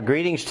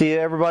Greetings to you,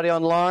 everybody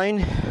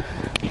online.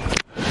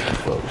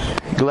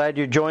 Glad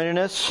you're joining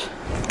us.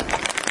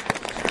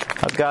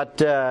 I've got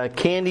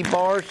candy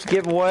bars to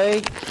give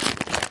away,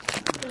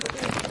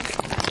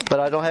 but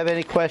I don't have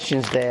any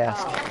questions to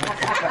ask.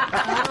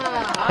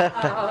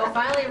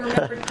 Finally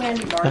remembered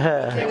candy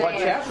bars. What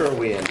chapter are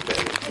we in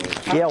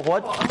today? Yeah,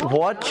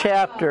 what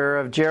chapter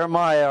of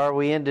Jeremiah are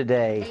we in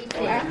today?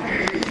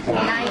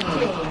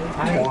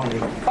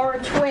 19. Or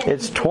 20.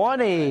 It's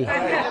 20.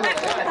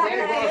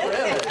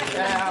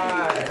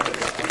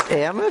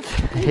 Emmett,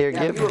 here,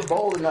 You were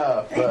bold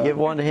enough. give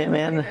one to him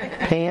and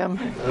Pam.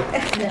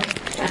 That's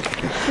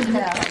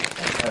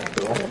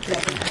cool.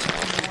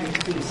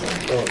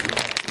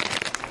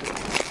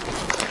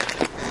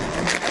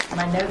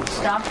 My notes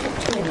stopped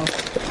at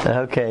 20.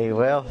 Okay,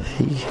 well,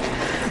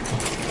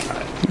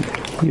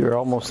 you're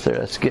almost there.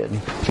 That's good.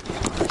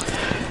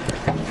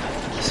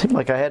 Seemed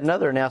like I had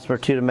another announcement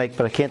or two to make,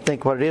 but I can't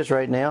think what it is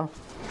right now.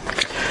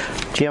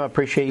 Jim, I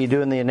appreciate you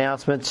doing the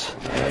announcements.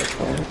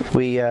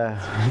 We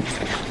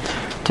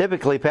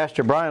typically,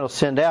 Pastor Brian will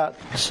send out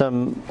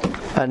some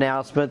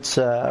announcements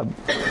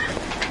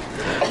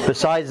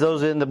besides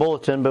those in the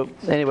bulletin, but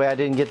anyway, I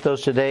didn't get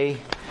those today.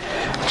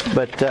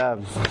 But I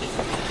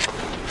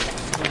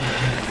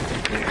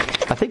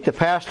think the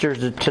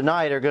pastors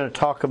tonight are going to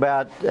talk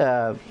about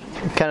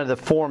kind of the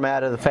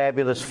format of the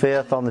Fabulous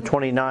Fifth on the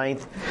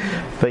 29th.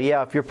 But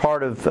yeah, if you're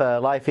part of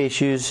Life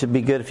Issues, it'd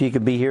be good if you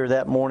could be here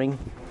that morning.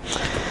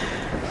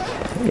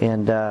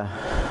 And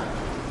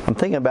I'm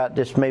thinking about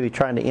just maybe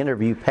trying to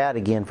interview Pat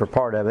again for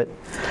part of it.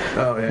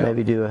 Oh, yeah.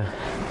 Maybe do a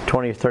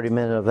 20 or 30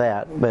 minutes of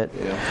that, but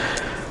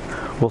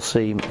we'll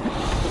see.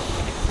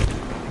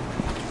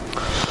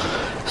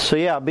 So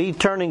yeah, I'll be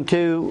turning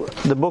to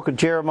the book of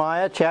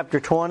Jeremiah, chapter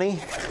 20.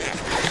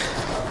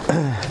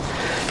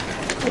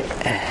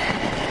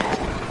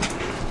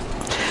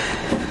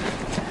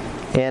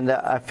 And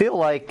I feel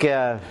like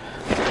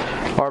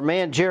our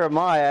man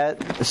Jeremiah,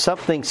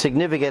 something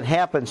significant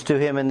happens to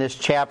him in this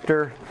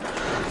chapter.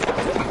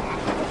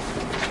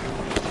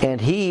 And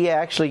he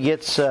actually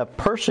gets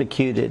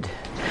persecuted.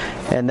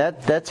 And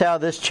that's how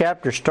this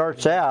chapter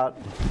starts out.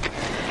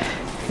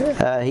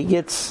 He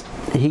gets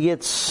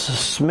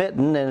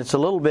smitten, and it's a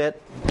little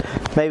bit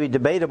maybe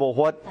debatable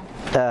what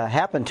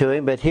happened to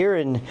him. But here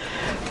in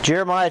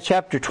Jeremiah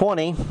chapter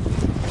 20,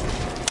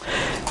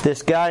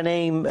 this guy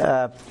named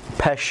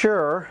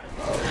Pashur,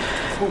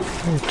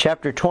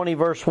 chapter 20,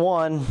 verse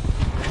 1. Did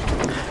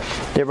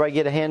everybody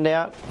get a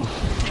handout?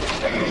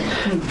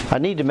 I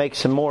need to make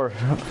some more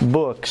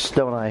books,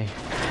 don't I?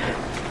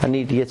 I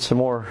need to get some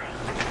more.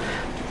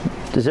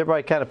 Does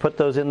everybody kind of put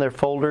those in their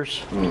folders?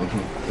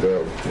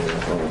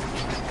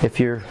 Mm-hmm. If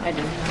you're... I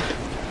do.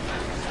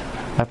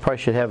 I probably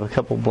should have a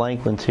couple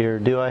blank ones here.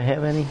 Do I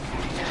have any?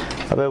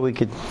 I bet we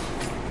could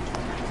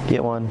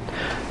get one.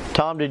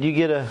 Tom, did you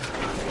get a...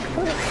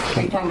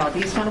 Are you talking about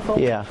these kind of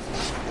folders? Yeah.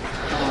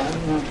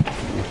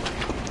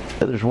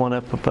 There's one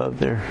up above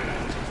there.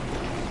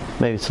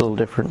 Maybe it's a little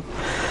different.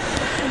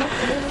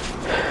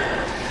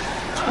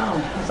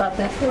 Oh, is that?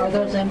 Are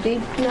those empty?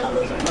 No,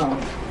 those are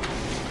not.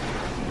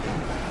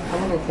 I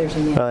wonder if there's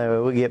any. Well, anyway,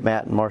 we'll get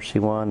Matt and Marcy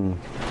one, and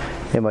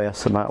anybody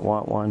else that might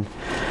want one.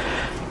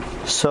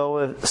 So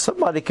if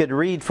somebody could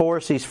read for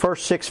us these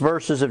first 6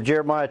 verses of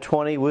Jeremiah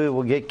 20, we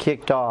will get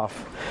kicked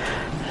off.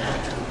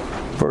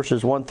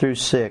 Verses 1 through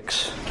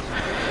 6.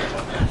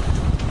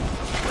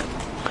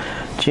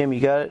 Jim,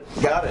 you got it?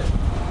 Got it.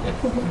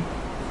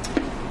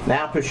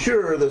 Now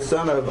Pashur, the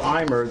son of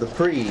Immer the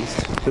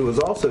priest, who was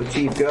also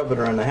chief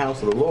governor in the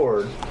house of the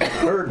Lord,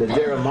 heard that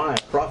Jeremiah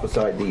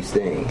prophesied these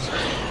things.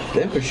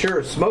 Then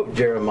Pashur smote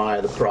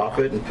Jeremiah the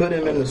prophet and put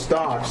him in the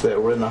stocks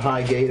that were in the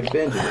high gate of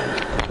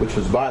Benjamin, which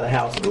was by the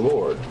house of the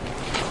Lord.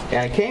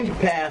 And it came to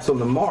pass on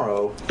the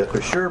morrow that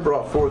Pashur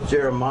brought forth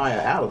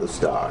Jeremiah out of the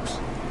stocks.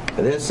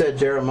 And then said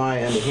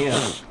Jeremiah unto him,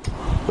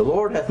 The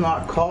Lord hath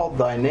not called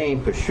thy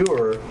name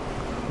Pashur,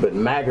 but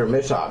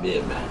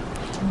Magar-Mishabib.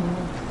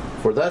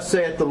 For thus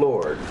saith the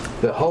Lord,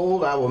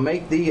 Behold, I will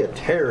make thee a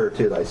terror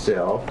to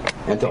thyself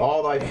and to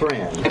all thy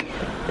friends,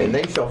 and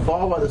they shall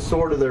fall by the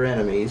sword of their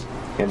enemies,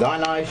 and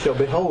thine eyes shall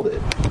behold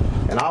it.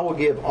 And I will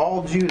give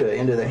all Judah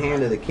into the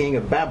hand of the king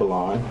of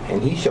Babylon,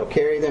 and he shall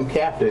carry them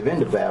captive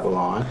into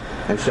Babylon,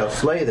 and shall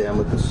slay them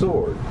with the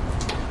sword.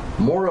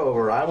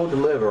 Moreover, I will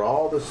deliver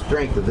all the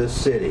strength of this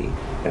city,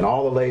 and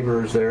all the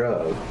laborers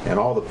thereof, and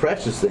all the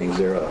precious things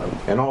thereof,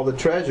 and all the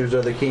treasures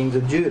of the kings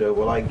of Judah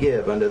will I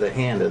give unto the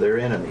hand of their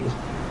enemies,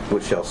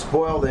 which shall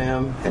spoil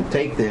them, and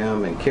take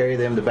them, and carry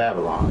them to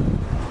Babylon.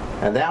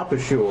 And thou,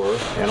 Pashur,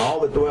 and all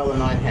that dwell in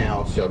thine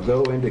house shall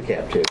go into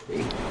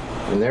captivity,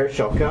 and there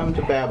shall come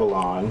to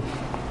Babylon,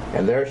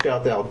 and there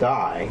shalt thou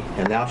die,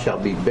 and thou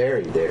shalt be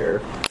buried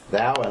there,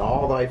 thou and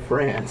all thy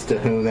friends to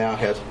whom thou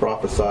hast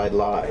prophesied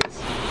lies.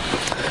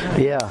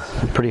 Yeah,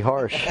 pretty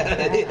harsh.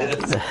 It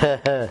is.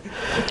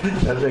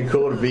 That'd been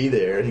cool to be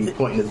there. He's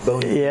pointing his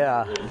bone.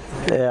 Yeah.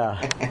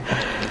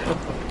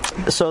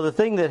 So the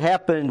thing that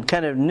happened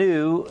kind of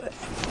new,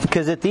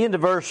 because at the end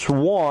of verse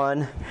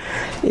 1,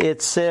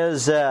 it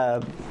says,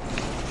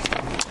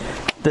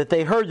 that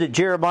they heard that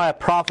Jeremiah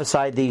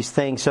prophesied these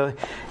things. So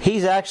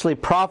he's actually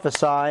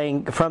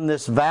prophesying from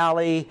this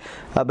valley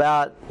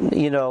about,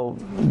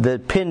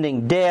 the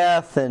pending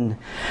death, and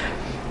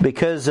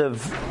because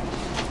of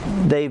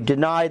they've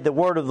denied the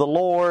word of the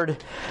Lord.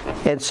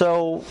 And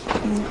so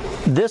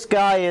this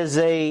guy is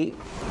a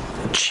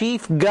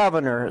chief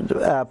governor,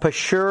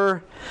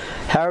 Pashur,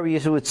 however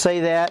you would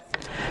say that.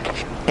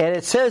 And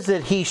it says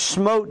that he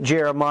smote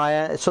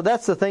Jeremiah. So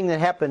that's the thing that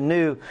happened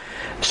new.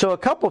 So a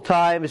couple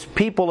times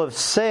people have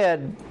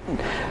said,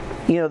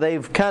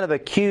 they've kind of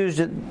accused,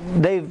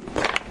 they've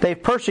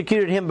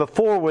persecuted him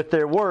before with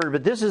their word,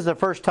 but this is the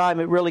first time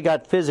it really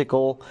got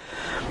physical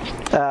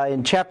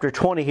in chapter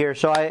 20 here.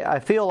 So I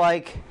feel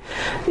like,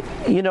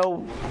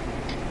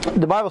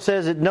 the Bible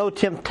says that no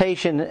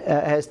temptation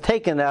has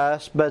taken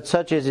us, but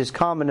such as is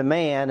common to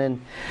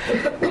man.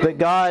 But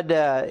God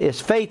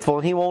is faithful,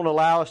 and He won't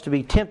allow us to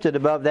be tempted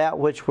above that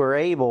which we're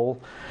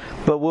able,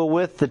 but will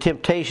with the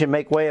temptation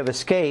make way of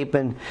escape.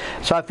 And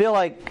so I feel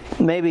like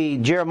maybe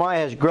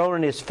Jeremiah has grown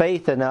in his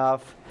faith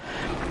enough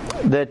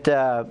that,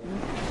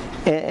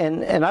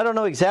 and I don't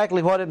know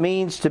exactly what it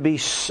means to be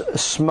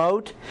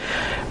smote,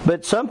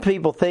 but some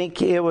people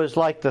think it was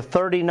like the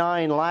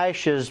 39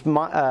 lashes,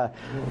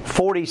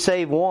 40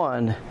 save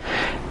one,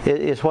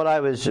 is what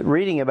I was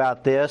reading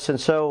about this. And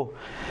so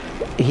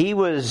he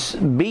was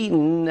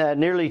beaten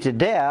nearly to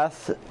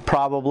death,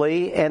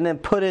 probably, and then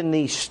put in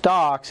these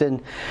stocks.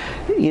 And,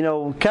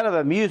 kind of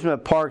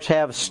amusement parks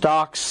have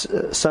stocks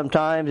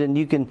sometimes, and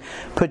you can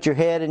put your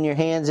head and your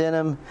hands in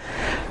them.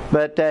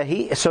 But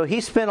he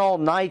spent all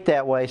night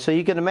that way. So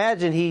you can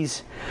imagine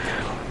he's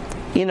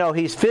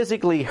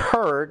physically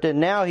hurt, and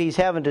now he's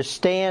having to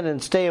stand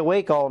and stay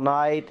awake all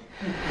night,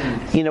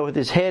 with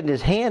his head and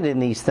his hand in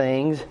these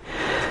things.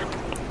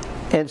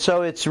 And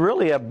so it's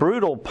really a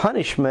brutal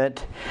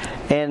punishment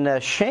and a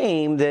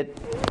shame that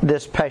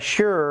this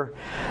Pashur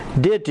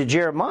did to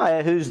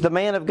Jeremiah, who's the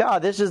man of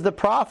God. This is the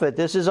prophet.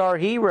 This is our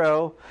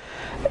hero.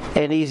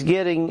 And he's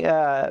getting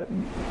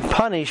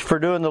punished for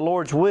doing the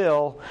Lord's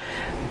will.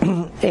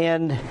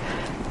 And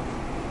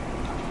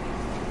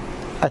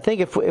I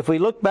think if we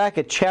look back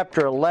at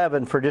chapter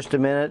 11 for just a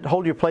minute,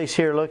 hold your place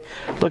here.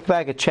 Look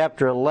back at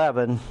chapter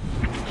 11.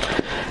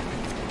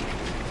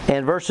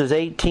 And verses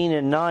 18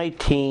 and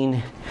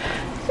 19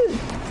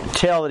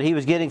 tell that he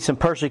was getting some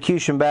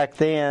persecution back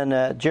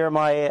then.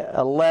 Jeremiah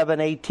 11,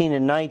 18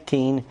 and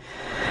 19.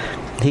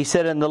 He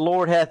said, "And the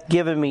Lord hath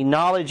given me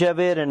knowledge of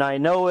it, and I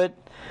know it.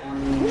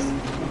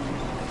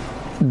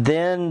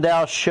 Then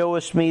thou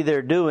showest me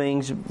their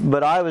doings,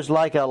 but I was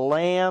like a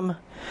lamb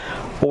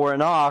or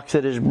an ox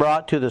that is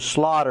brought to the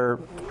slaughter.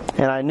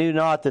 And I knew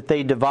not that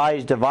they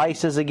devised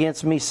devices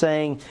against me,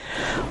 saying,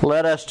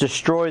 Let us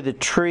destroy the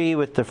tree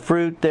with the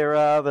fruit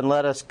thereof, and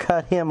let us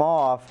cut him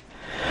off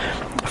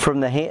from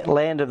the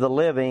land of the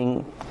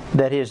living,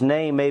 that his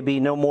name may be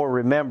no more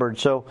remembered."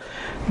 So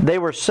they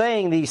were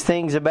saying these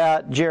things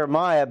about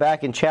Jeremiah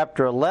back in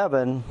chapter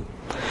 11,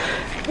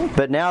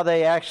 but now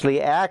they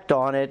actually act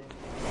on it.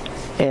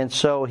 And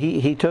so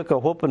he took a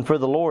whooping for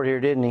the Lord here,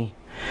 didn't he?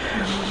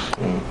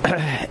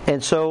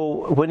 And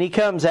so when he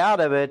comes out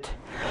of it,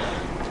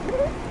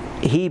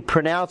 he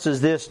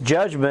pronounces this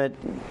judgment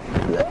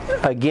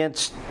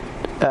against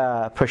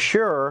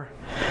Pashur.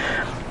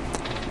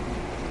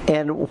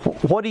 And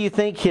what do you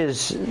think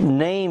his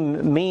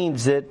name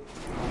means that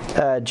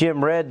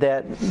Jim read,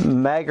 that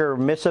Magar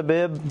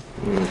Misabib?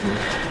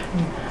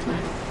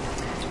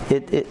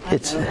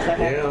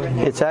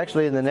 It's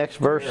actually in the next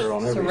verse.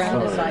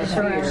 Surrounded by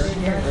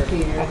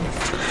fear.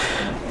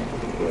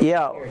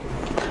 Yeah.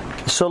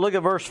 So look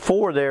at verse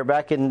 4 there,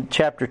 back in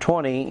chapter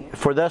 20.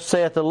 "For thus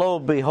saith the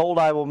Lord, Behold,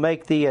 I will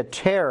make thee a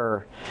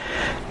terror."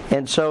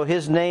 And so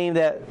his name,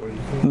 that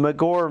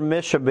Magar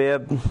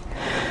Mishabib,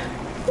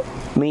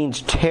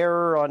 means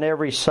terror on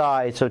every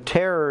side. So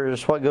terror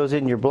is what goes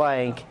in your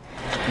blank.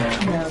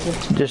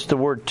 Just the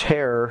word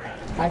terror.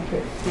 I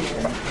put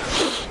fear.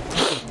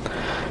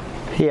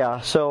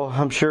 Yeah, so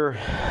I'm sure,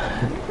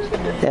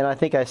 and I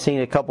think I've seen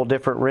a couple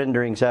different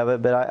renderings of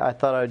it, but I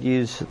thought I'd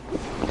use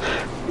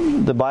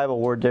the Bible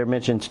word there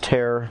mentions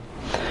terror.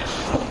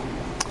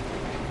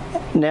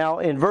 Now,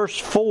 in verse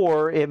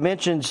 4, it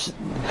mentions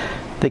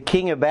the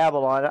king of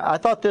Babylon. I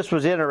thought this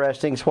was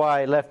interesting, that's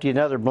why I left you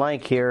another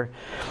blank here.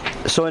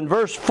 So in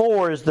verse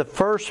 4 is the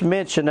first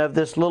mention of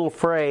this little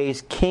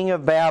phrase, king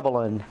of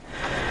Babylon.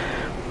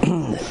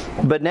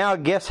 But now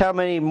guess how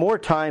many more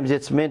times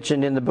it's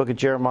mentioned in the book of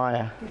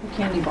Jeremiah?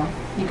 Candy bar.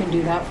 You can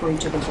do that for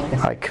each of the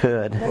books. I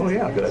could. Oh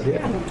yeah, good.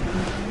 Yeah.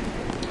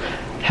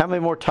 How many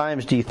more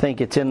times do you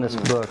think it's in this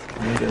book?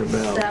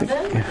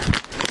 7?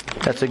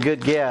 That's a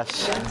good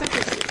guess.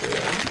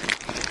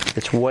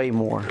 It's way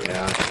more.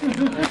 Yeah.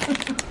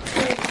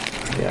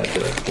 Yeah, it's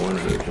like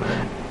 400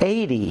 times.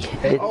 80.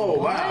 Oh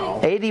wow!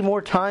 80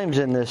 more times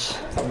in this.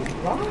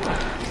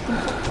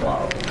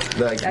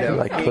 The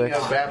king quick.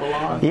 of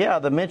Babylon. Yeah,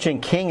 the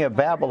mentioned king of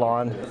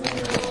Babylon.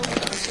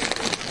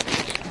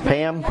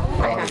 Pam,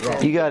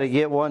 you got to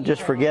get one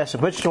just for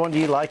guessing. Which one do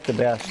you like the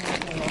best?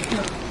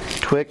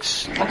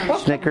 Twix,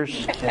 Snickers.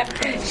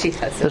 She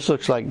does. This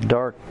looks like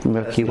dark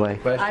Milky Way.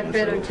 I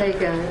better take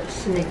a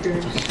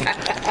Snickers.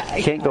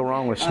 Can't go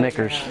wrong with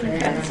Snickers.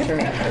 That's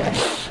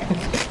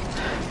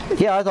right.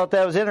 Yeah, I thought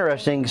that was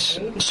interesting.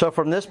 So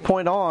from this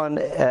point on,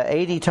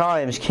 80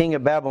 times King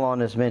of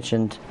Babylon is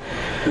mentioned.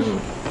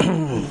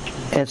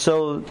 And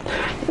so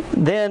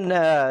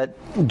then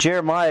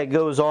Jeremiah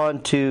goes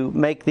on to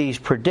make these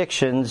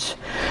predictions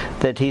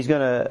that he's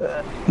going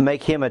to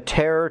make him a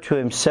terror to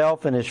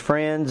himself and his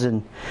friends,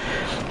 and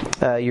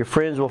your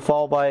friends will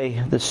fall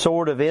by the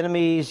sword of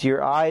enemies,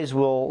 your eyes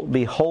will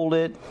behold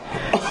it.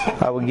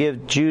 I will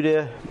give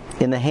Judah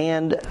in the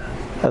hand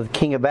of the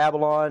king of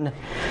Babylon.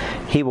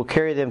 He will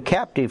carry them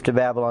captive to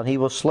Babylon. He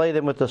will slay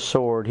them with the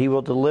sword. He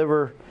will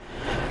deliver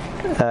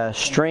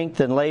strength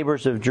and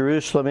labors of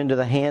Jerusalem into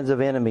the hands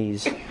of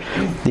enemies.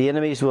 The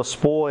enemies will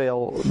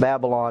spoil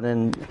Babylon,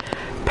 and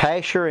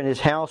Pashur and his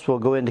house will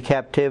go into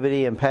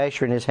captivity, and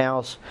Pashur and his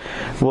house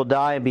will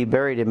die and be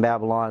buried in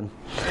Babylon.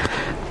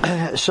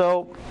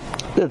 So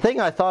the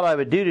thing I thought I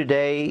would do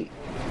today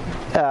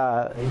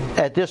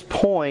at this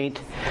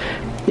point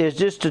is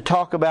just to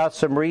talk about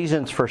some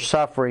reasons for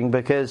suffering,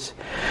 because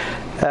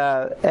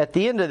at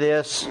the end of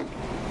this,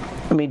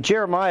 I mean,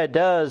 Jeremiah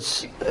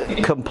does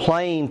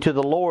complain to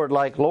the Lord,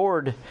 like,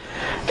 Lord,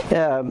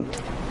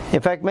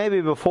 in fact,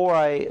 maybe before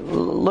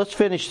let's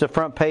finish the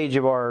front page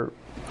of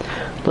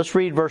let's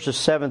read verses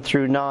 7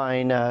 through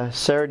 9.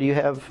 Sarah, do you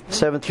have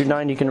 7 through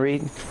 9 you can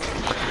read?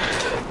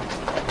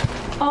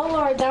 O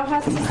Lord, thou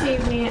hast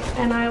deceived me,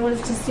 and I was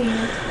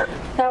deceived.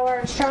 Thou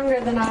art stronger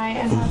than I,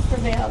 and hast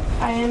prevailed.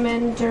 I am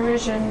in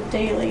derision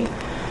daily.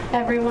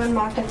 Everyone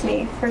mocketh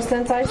me. For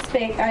since I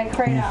spake, I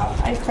cried out.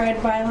 I cried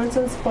violence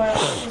and spoil,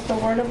 as the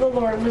word of the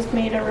Lord was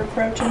made a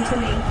reproach unto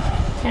me,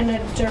 and a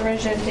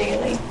derision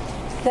daily.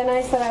 Then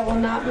I said, I will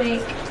not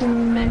make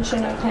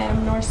mention of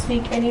him, nor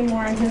speak any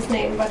more in his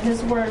name, but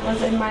his word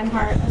was in mine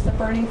heart as a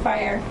burning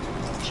fire,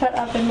 shut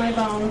up in my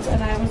bones,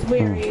 and I was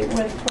weary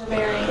with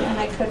forbearing, and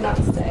I could not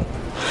stay.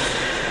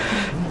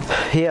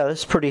 Yeah, this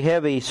is pretty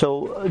heavy.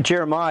 So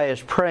Jeremiah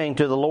is praying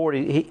to the Lord.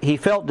 He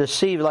felt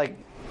deceived, like,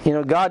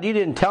 God, you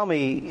didn't tell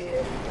me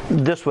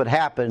this would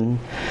happen.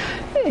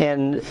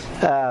 And,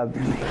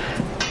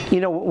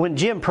 when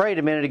Jim prayed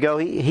a minute ago,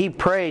 he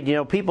prayed,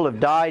 people have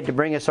died to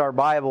bring us our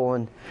Bible.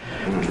 And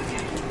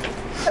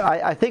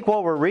I think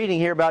what we're reading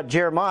here about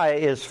Jeremiah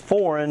is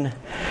foreign.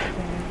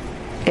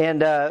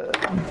 And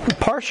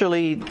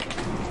partially,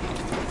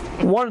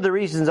 one of the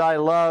reasons I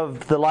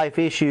love the Life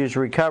Issues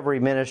Recovery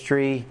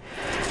Ministry,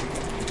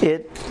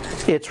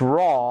 it's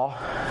raw.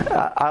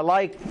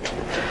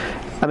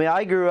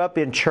 I grew up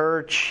in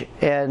church,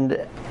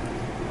 and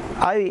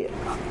I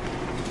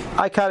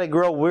kind of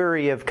grow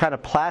weary of kind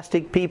of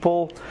plastic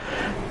people.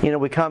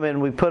 We come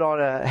in, we put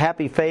on a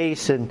happy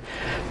face, and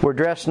we're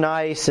dressed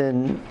nice,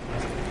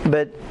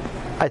 but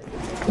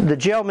the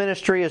jail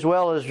ministry as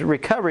well as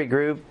recovery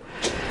group.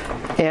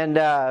 And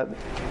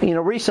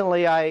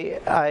recently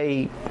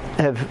I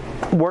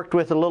have worked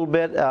with a little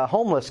bit a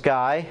homeless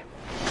guy.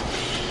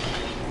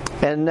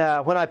 And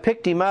when I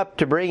picked him up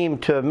to bring him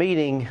to a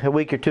meeting a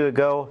week or two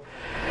ago,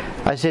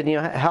 I said,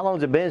 how long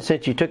has it been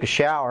since you took a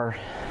shower?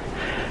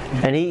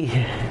 And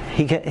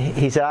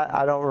he said,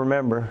 I don't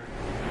remember.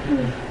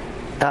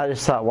 I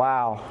just thought,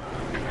 wow.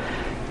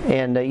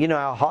 And you know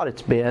how hot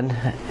it's been.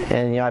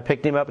 And I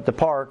picked him up at the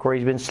park where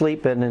he's been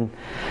sleeping, and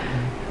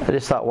I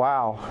just thought,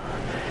 wow,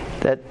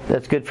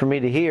 that's good for me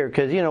to hear,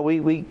 because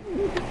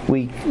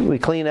we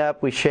clean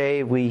up, we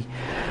shave, we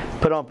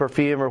put on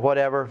perfume or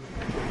whatever.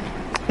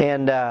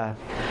 And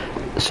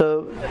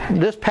so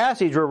this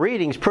passage we're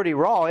reading is pretty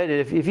raw.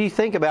 If you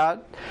think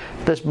about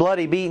this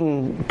bloody,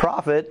 beaten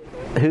prophet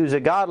who's a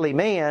godly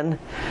man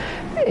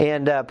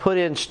and put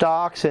in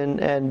stocks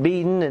and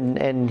beaten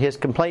and his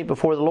complaint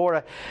before the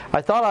Lord,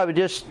 I thought I would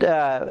just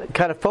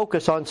kind of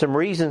focus on some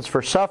reasons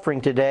for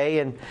suffering today.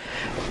 And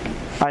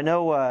I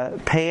know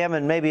Pam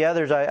and maybe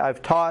others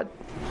I've taught,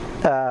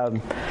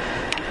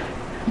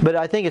 but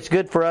I think it's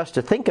good for us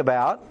to think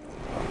about.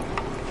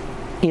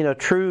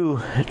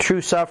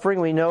 True suffering.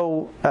 We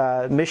know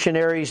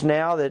missionaries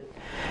now that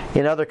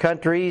in other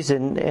countries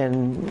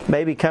and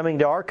maybe coming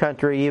to our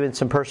country, even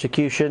some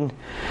persecution.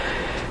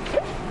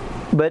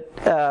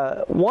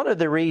 But one of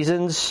the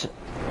reasons,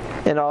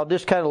 and I'll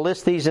just kind of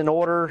list these in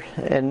order,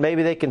 and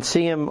maybe they can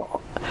see them.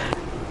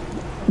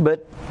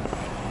 But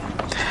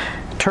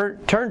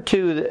turn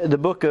to the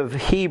book of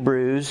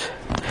Hebrews,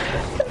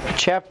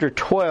 chapter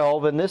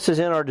 12, and this is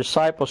in our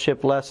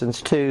discipleship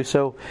lessons too.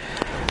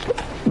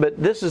 But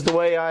this is the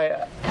way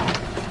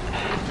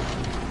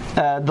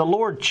the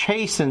Lord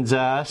chastens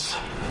us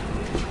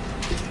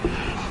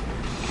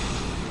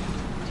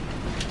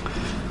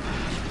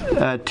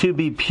to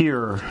be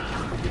pure.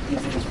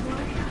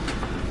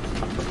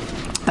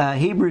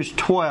 Hebrews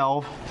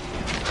 12,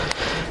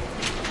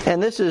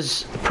 and this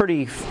is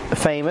pretty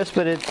famous,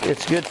 but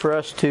it's good for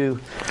us to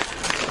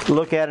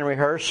look at and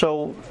rehearse.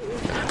 So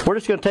we're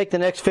just going to take the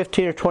next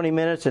 15 or 20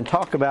 minutes and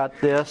talk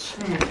about this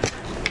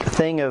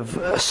thing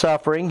of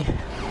suffering.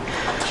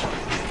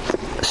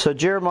 So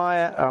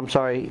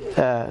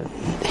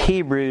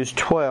Hebrews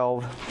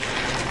 12. I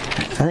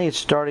think it's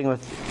starting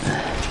with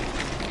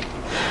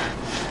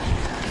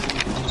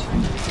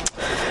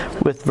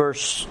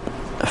verse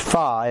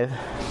 5.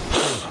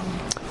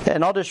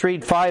 And I'll just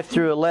read 5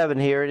 through 11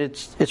 here. And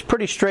it's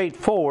pretty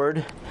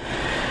straightforward.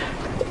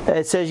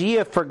 It says, "Ye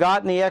have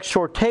forgotten the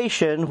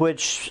exhortation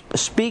which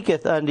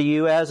speaketh unto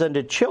you as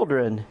unto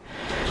children.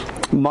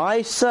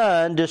 My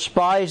son,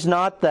 despise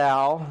not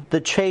thou the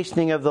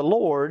chastening of the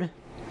Lord,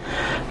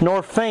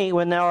 nor faint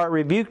when thou art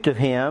rebuked of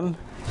him.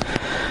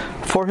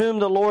 For whom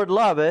the Lord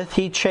loveth,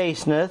 he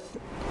chasteneth,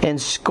 and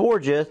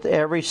scourgeth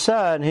every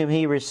son whom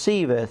he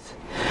receiveth."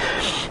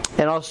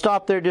 And I'll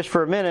stop there just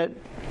for a minute.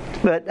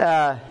 But,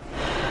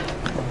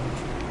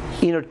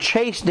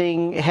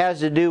 chastening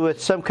has to do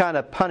with some kind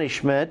of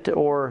punishment,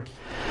 but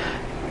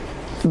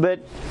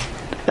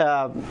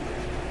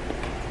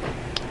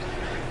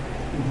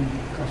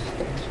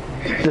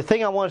the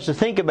thing I want us to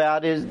think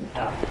about is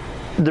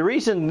the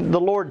reason the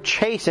Lord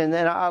chastened,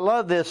 and I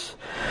love this,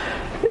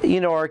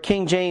 our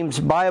King James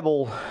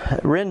Bible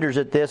renders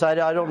it this. I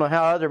don't know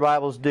how other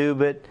Bibles do,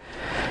 but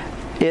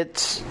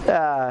it's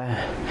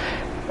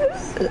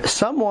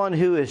someone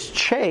who is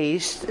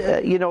chaste.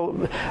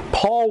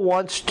 Paul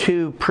wants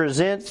to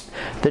present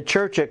the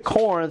church at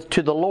Corinth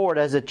to the Lord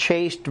as a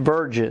chaste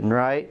virgin,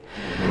 right?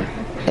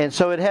 And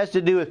so it has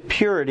to do with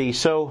purity.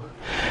 So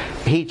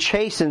he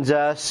chastens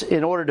us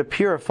in order to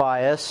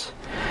purify us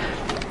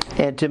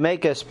and to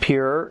make us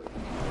pure.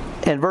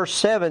 And verse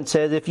 7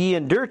 says, "If ye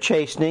endure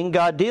chastening,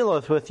 God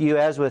dealeth with you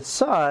as with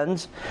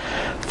sons.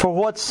 For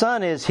what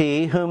son is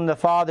he whom the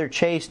Father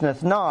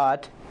chasteneth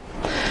not?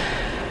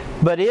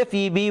 But if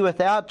ye be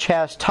without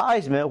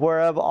chastisement,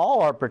 whereof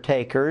all are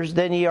partakers,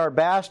 then ye are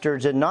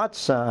bastards and not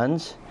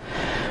sons.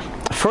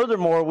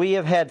 Furthermore, we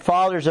have had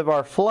fathers of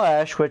our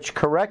flesh, which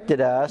corrected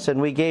us, and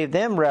we gave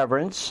them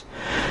reverence.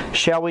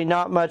 Shall we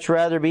not much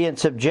rather be in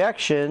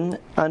subjection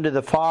unto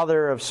the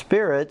Father of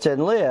spirits,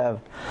 and live?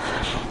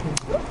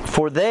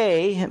 For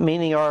they,"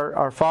 meaning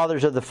our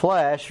fathers of the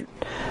flesh,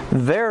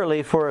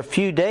 "verily for a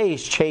few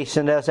days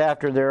chastened us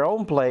after their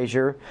own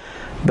pleasure,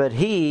 but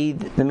he,"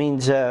 that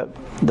means the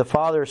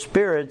Father of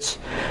spirits,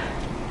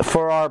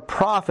 "for our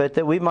profit,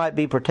 that we might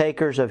be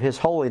partakers of his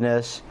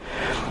holiness.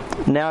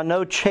 Now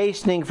no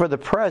chastening for the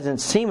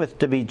present seemeth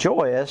to be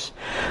joyous,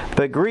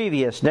 but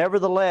grievous.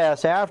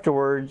 Nevertheless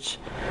afterward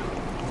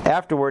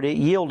it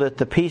yieldeth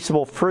the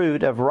peaceable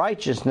fruit of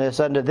righteousness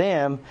unto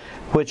them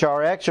which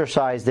are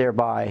exercised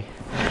thereby."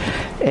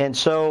 And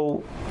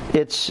so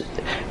it's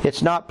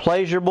not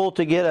pleasurable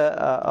to get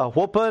a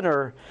whooping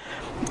or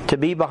to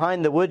be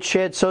behind the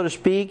woodshed, so to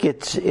speak.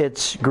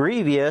 It's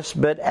grievous,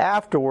 but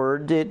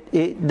afterward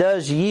it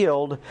does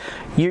yield.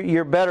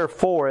 You're better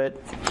for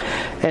it.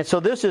 And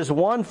so this is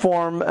one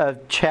form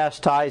of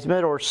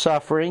chastisement or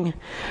suffering,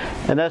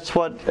 and that's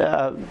what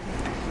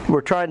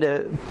we're trying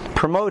to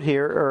promote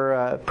here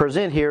or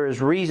present here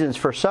as reasons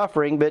for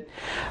suffering. But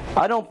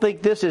I don't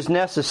think this is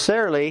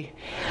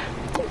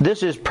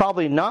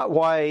probably not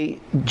why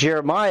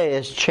Jeremiah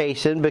is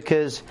chastened,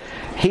 because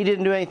he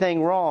didn't do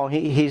anything wrong.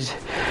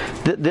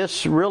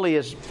 This really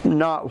is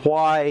not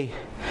why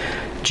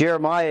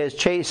Jeremiah is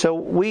chastened. So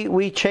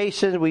we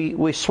chasten,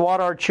 we swat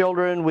our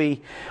children,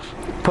 we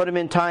put them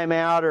in time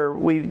out, or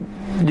we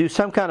do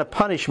some kind of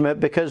punishment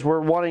because we're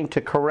wanting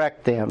to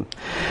correct them.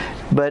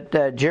 But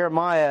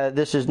Jeremiah,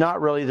 this is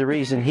not really the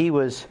reason he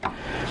was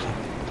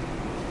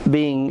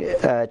being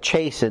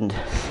chastened.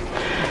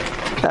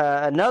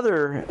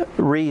 Another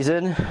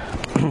reason,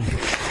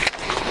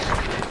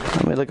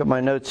 let me look at my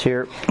notes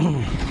here,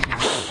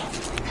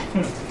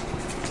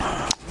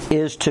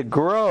 is to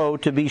grow,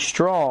 to be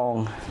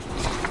strong.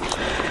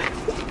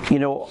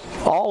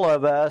 All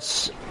of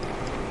us,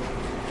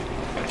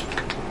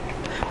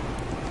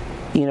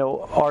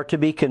 are to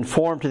be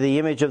conformed to the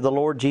image of the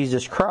Lord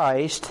Jesus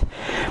Christ,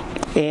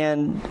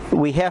 and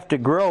we have to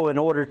grow in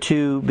order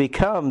to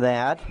become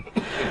that.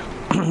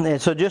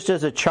 And so just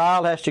as a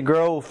child has to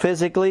grow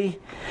physically,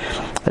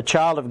 a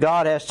child of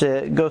God has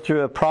to go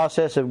through a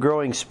process of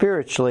growing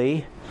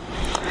spiritually.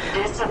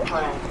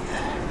 Discipline.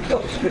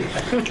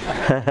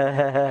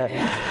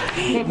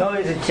 No,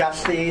 it's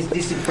justice,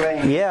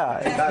 discipline.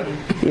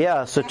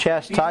 Yeah. So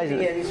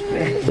chastisement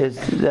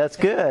that's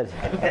good.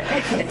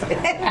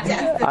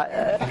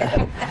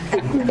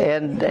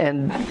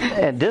 And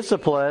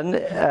discipline.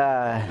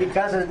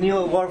 Because a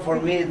new word for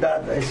me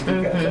that is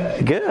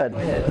good.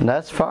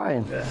 That's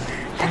fine.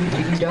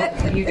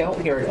 You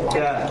don't hear it a lot.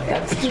 Yeah.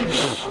 That's true.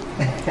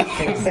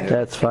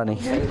 That's funny.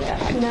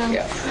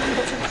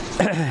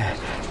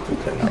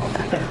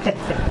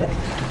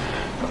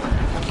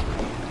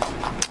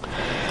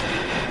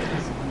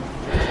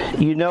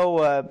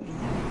 No.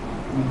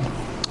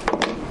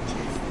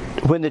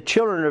 When the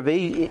children of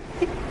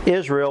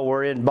Israel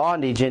were in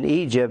bondage in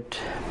Egypt,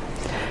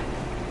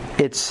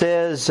 it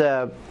says,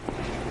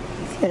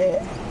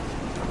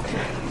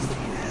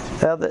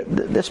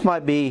 this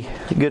might be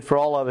good for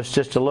all of us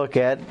just to look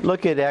at.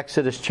 Look at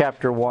Exodus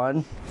chapter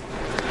 1.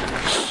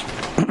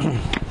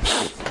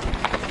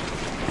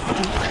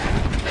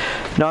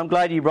 No, I'm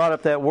glad you brought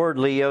up that word,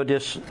 Leo,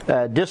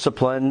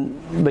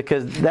 discipline,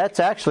 because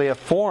that's actually a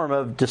form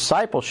of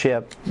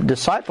discipleship.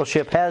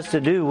 Discipleship has to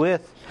do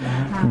with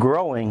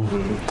growing,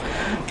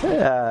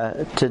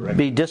 to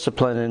be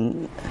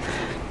disciplined.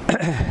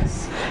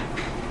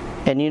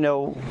 And you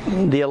know,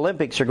 the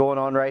Olympics are going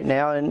on right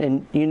now,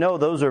 and you know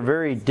those are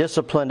very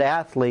disciplined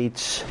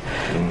athletes.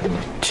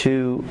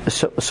 So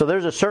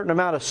there's a certain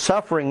amount of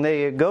suffering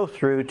they go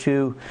through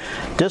to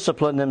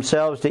discipline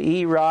themselves to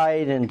eat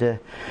right and to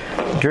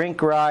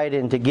drink right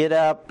and to get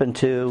up and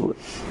to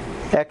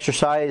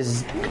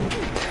exercise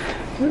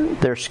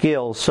their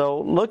skills. So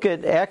look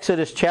at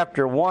Exodus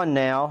chapter 1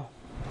 now.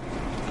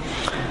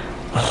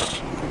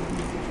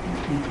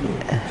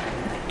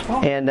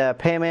 And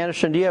Pam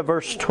Anderson, do you have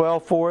verse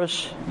 12 for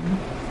us?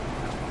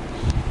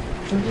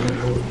 So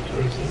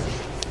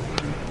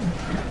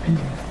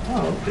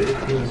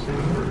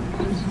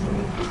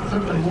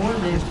the more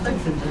they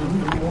afflicted them,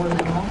 the more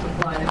they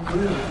multiplied and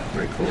grew.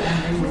 Very cool.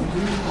 And they would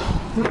do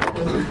good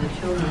to the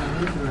children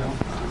of Israel.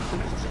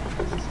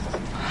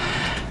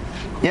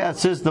 Yeah, it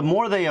says the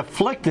more they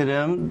afflicted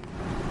him,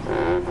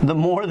 the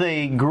more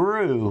they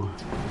grew.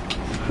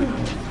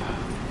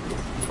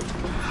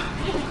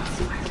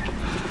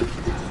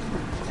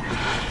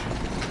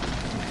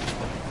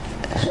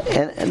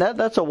 And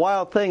that's a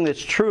wild thing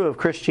that's true of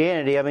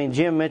Christianity. I mean,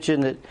 Jim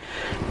mentioned that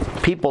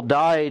people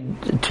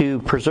died to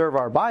preserve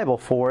our Bible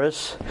for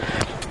us.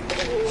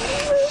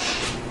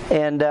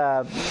 And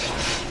I'm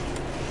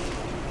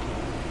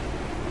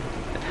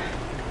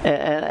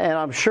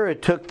sure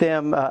it took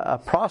them a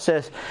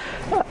process,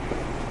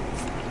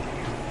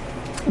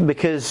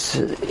 because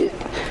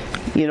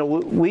you know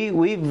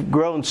we've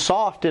grown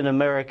soft in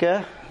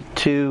America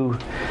to,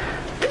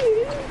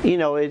 you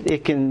know,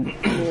 it can,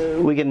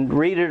 we can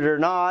read it or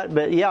not,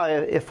 but yeah,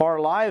 if our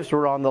lives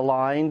were on the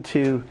line,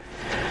 to,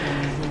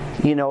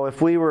 you know,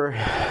 if we were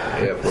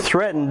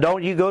threatened,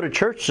 don't you go to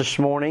church this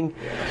morning?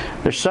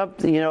 There's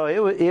something, you know,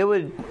 it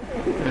would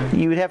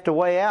you would have to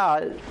weigh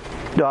out,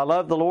 do I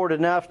love the Lord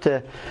enough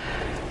to,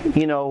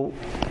 you know,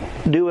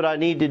 do what I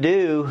need to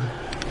do?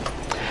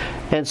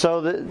 And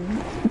so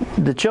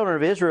the children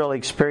of Israel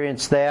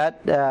experienced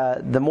that.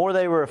 The more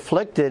they were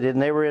afflicted and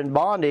they were in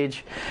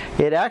bondage,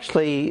 it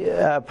actually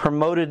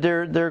promoted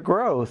their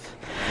growth.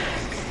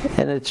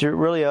 And it's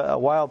really a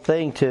wild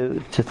thing to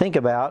think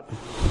about.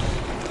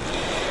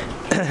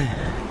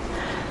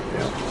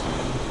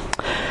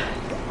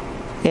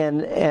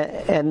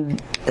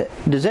 And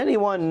does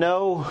anyone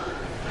know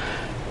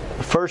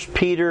 1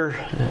 Peter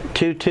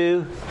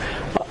 2:2?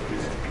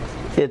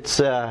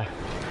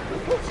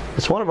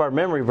 It's one of our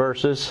memory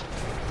verses.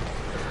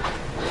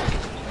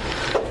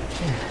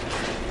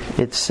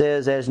 It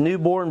says, as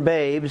newborn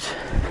babes,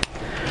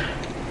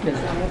 the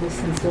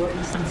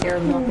sincere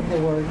milk of the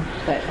word,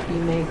 that you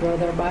may grow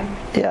thereby.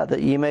 Yeah,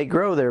 that you may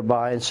grow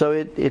thereby. And so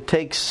it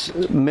takes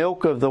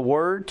milk of the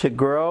word to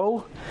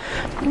grow.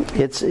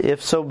 It's,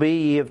 if so be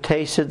ye have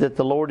tasted that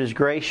the Lord is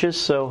gracious.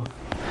 So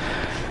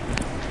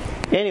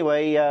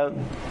anyway,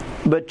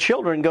 but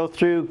children go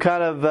through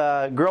kind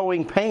of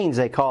growing pains,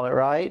 they call it,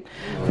 right?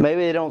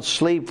 Maybe they don't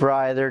sleep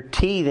right, they're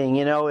teething,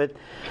 you know,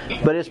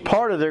 but it's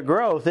part of their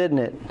growth, isn't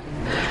it?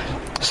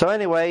 So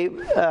anyway,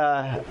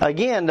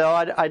 again, though,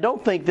 I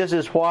don't think this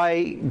is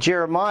why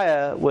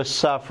Jeremiah was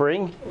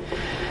suffering.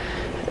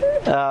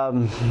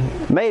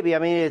 Maybe, I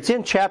mean, it's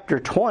in chapter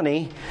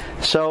 20,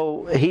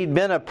 so he'd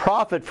been a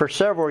prophet for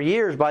several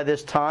years by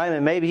this time,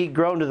 and maybe he'd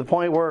grown to the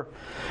point where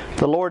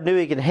the Lord knew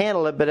he could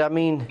handle it, but I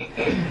mean,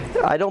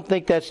 I don't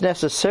think that's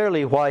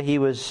necessarily why he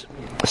was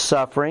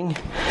suffering,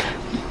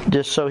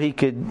 just so he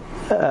could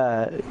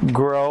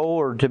grow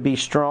or to be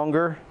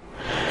stronger.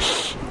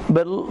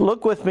 But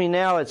look with me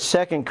now at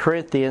 2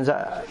 Corinthians.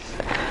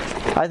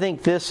 I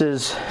think this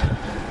is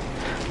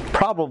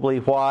probably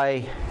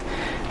why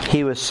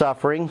he was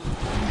suffering.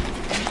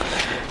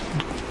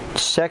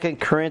 2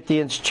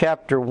 Corinthians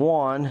chapter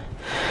 1,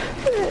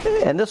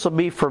 and this will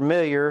be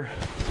familiar.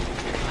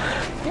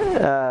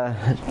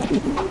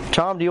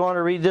 Tom, do you want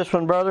to read this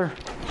one, brother?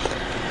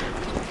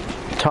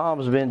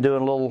 Tom's been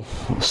doing a little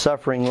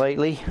suffering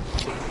lately,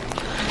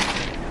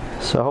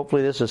 so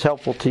hopefully this is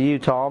helpful to you,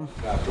 Tom.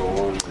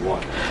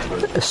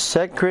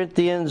 2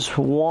 Corinthians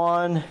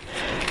 1,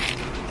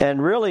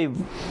 and really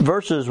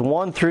verses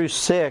 1 through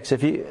 6.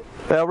 If you,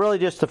 well, really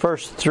just the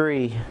first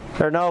 3,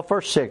 or no,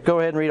 first 6. Go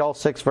ahead and read all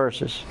 6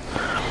 verses.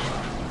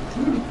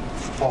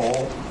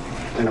 Paul,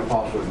 an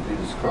apostle of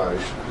Jesus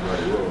Christ, by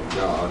the will of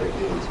God,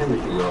 and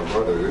Timothy, our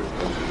brother,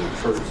 unto the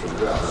church of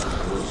God,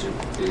 which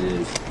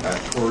is at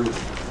Corinth,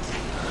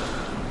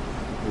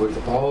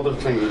 with all the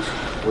saints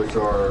which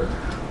are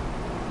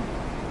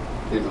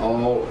in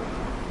all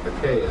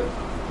Achaia,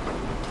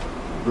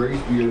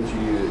 grace be unto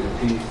you and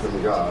peace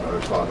from God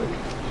our Father,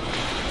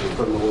 and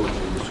from the Lord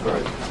Jesus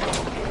Christ.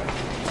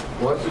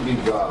 Blessed be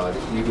God,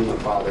 even the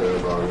Father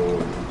of our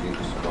Lord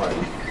Jesus Christ,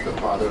 the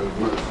Father of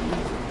mercy,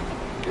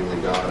 and the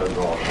God of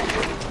all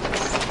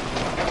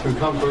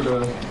comfort,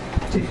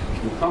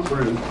 who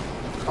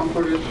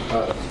comforteth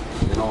us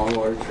in all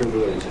our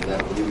tribulation,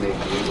 that we may be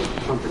able to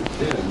comfort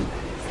them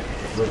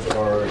which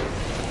are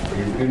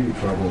in any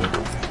trouble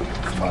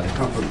by the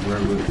comfort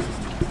wherewith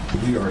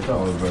we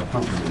ourselves are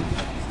comforted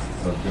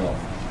of God.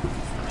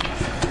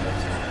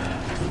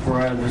 For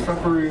as the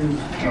sufferings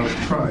of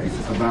Christ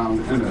abound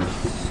in us,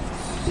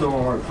 so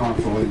our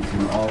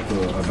consolation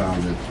also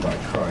aboundeth by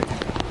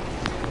Christ.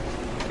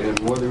 And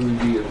whether we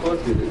be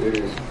afflicted, it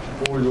is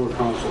for your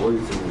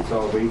consolation and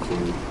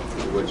salvation,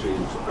 which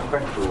is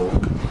effectual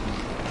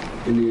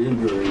in the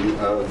enduring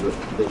of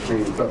the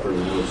same suffering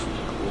which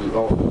we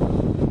all.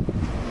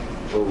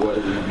 Or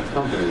whether we be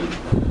comforted,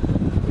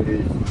 it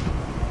is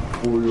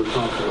for your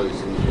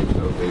consolation and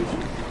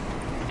salvation.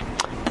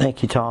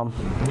 Thank you, Tom.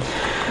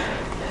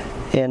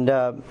 And,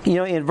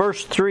 in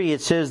verse 3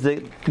 it says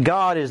that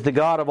God is the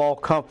God of all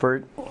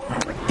comfort.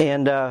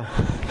 And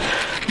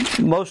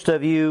most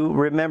of you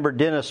remember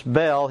Dennis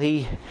Bell.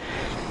 He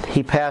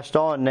passed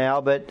on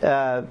now, but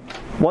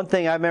one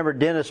thing I remember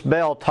Dennis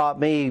Bell taught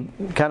me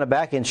kind of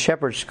back in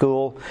shepherd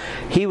school,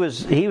 he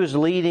was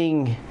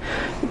leading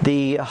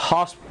the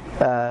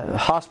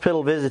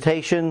hospital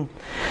visitation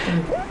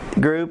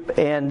group,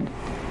 and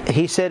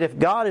he said if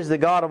God is the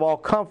God of all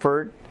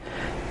comfort,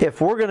 if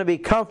we're going to be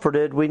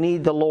comforted, we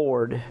need the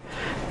Lord.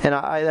 And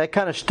that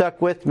kind of stuck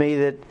with me,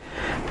 that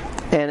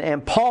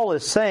and Paul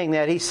is saying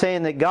that. He's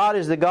saying that God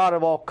is the God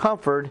of all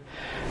comfort,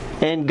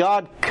 and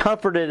God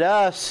comforted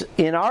us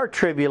in our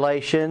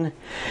tribulation,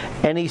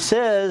 and he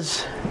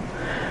says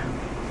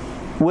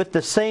with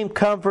the same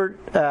comfort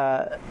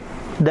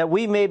that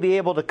we may be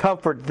able to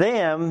comfort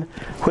them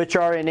which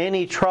are in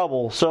any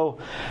trouble. So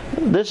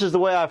this is the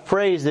way I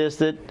phrase this,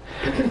 that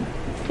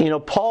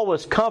Paul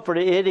was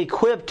comforted. It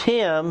equipped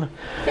him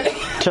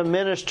to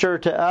minister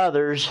to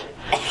others.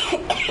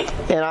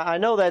 And I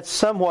know that's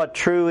somewhat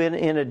true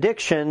in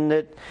addiction,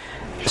 that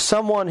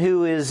someone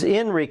who is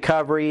in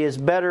recovery is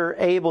better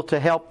able to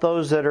help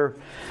those that are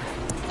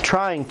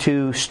trying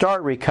to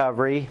start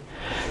recovery,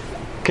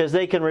 because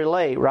they can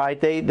relate, right?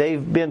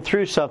 They've been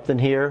through something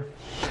here.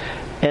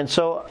 And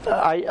so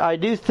I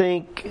do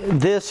think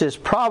this is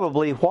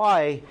probably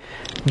why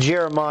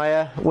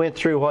Jeremiah went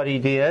through what he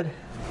did.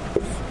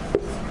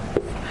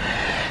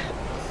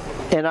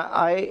 And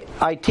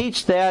I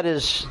teach that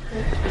as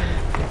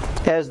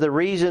the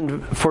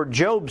reason for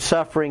Job's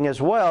suffering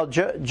as well.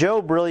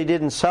 Job really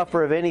didn't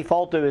suffer of any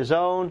fault of his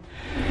own.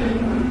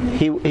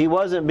 He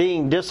wasn't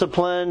being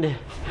disciplined.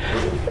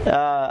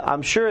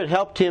 I'm sure it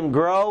helped him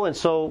grow, and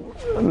so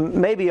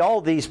maybe all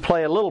these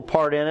play a little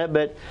part in it,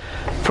 but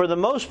for the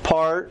most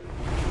part,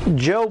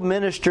 Job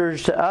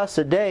ministers to us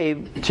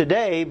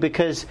today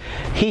because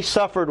he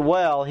suffered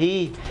well.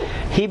 He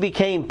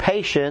became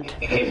patient,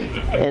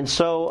 and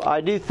so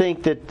I do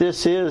think that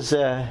this is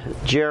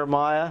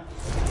Jeremiah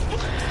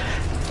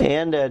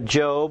and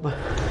Job.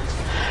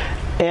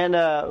 And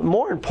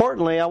more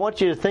importantly, I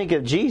want you to think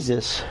of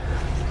Jesus.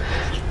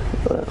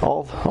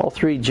 All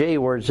three J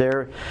words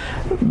there.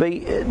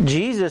 But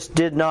Jesus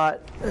did not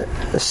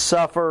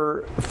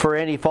suffer for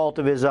any fault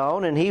of his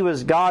own, and he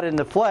was God in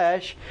the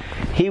flesh.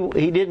 He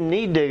didn't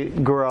need to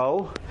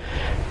grow,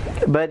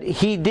 but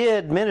he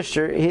did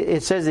minister.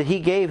 It says that he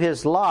gave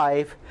his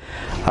life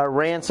a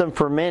ransom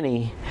for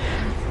many.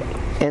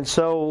 And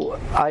so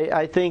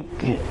I think,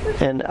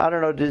 and I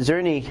don't know, is there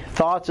any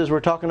thoughts as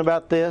we're talking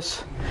about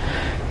this?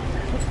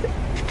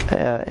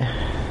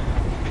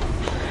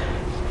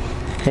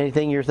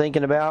 Anything you're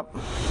thinking about?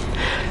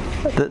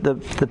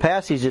 The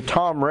passage that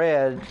Tom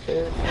read,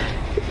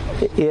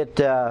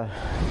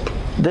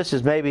 this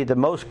is maybe the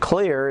most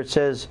clear. It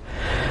says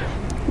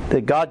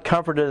that God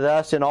comforted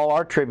us in all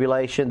our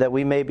tribulation, that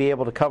we may be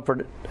able to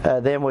comfort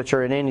them which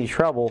are in any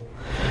trouble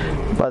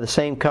by the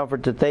same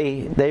comfort that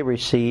they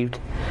received.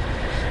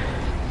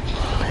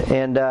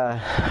 And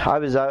I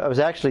was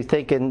actually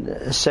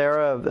thinking,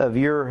 Sarah, of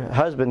your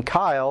husband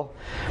Kyle.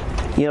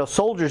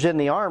 Soldiers in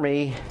the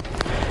Army,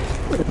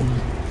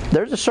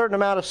 there's a certain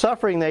amount of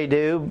suffering they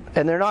do,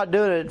 and they're not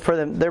doing it for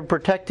them. They're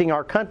protecting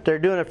our country. They're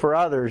doing it for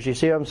others. You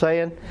see what I'm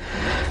saying?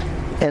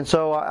 And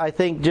so I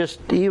think just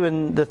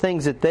even the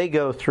things that they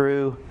go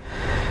through,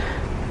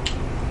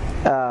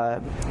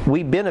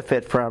 we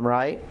benefit from,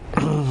 right?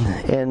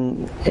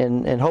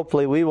 And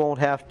hopefully we won't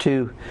have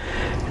to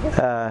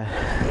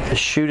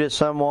shoot at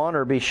someone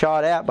or be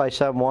shot at by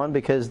someone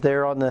because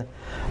they're on the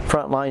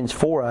front lines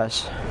for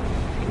us.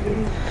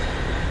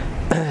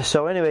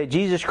 So anyway,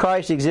 Jesus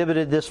Christ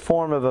exhibited this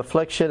form of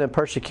affliction and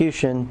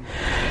persecution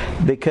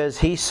because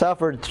he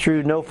suffered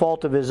through no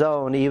fault of his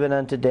own, even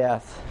unto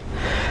death.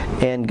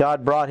 And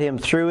God brought him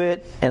through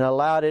it and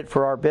allowed it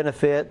for our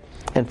benefit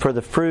and for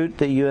the fruit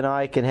that you and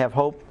I can have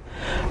hope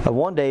of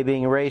one day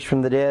being raised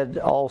from the dead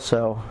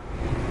also.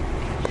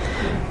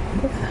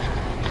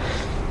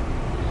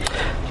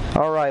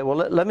 All right, well,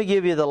 let me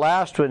give you the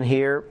last one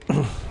here.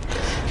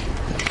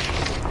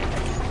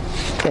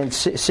 And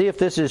see if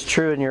this is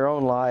true in your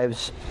own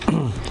lives.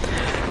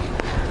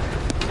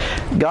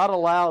 God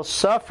allows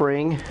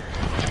suffering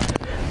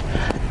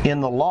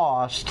in the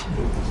lost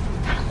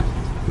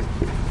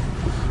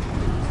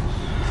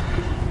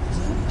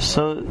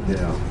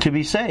to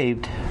be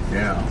saved.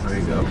 Yeah, there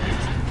you go.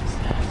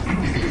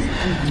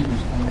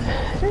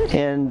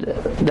 And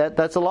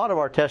that's a lot of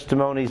our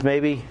testimonies.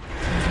 Maybe,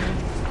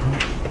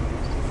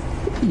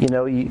 you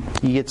know, you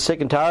get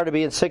sick and tired of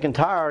being sick and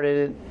tired,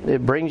 and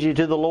it brings you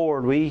to the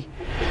Lord. We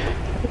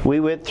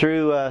went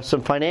through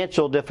some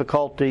financial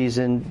difficulties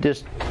and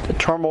just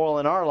turmoil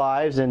in our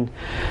lives, and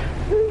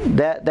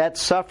that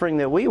suffering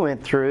that we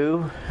went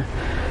through,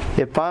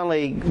 it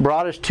finally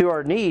brought us to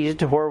our knees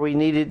to where we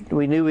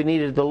knew we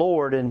needed the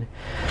Lord. And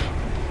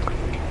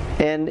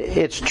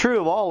it's true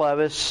of all of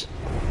us.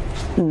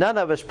 None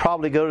of us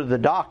probably go to the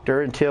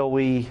doctor until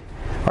we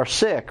are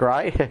sick,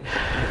 right?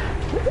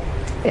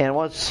 And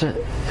once,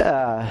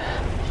 and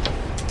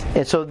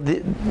so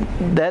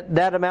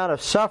that amount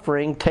of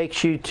suffering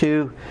takes you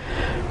to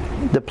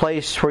the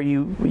place where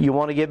you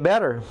want to get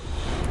better.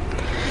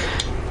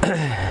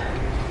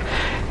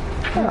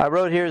 I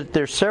wrote here that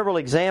there's several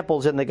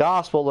examples in the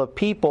gospel of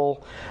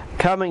people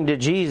coming to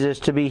Jesus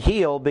to be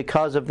healed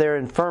because of their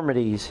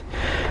infirmities.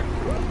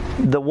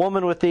 The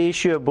woman with the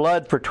issue of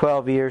blood for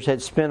 12 years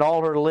had spent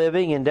all her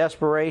living in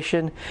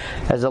desperation.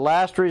 As a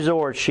last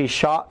resort, she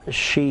sought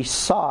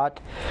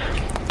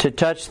to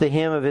touch the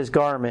hem of his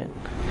garment.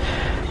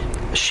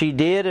 She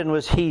did and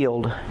was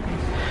healed.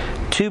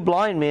 2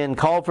 blind men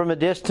called from a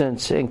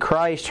distance, and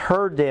Christ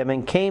heard them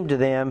and came to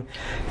them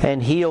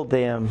and healed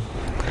them.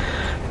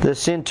 The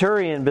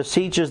centurion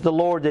beseeches the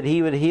Lord that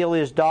he would heal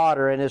his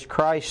daughter, and as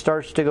Christ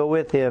starts to go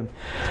with him,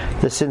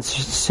 the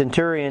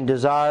centurion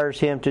desires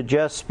him to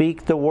just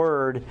speak the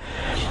word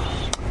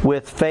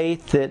with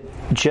faith that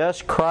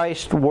just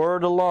Christ's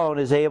word alone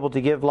is able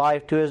to give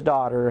life to his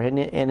daughter, and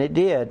it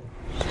did.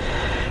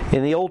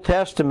 In the Old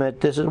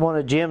Testament, this is one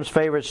of Jim's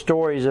favorite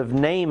stories of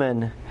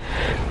Naaman.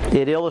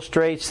 It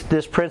illustrates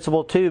this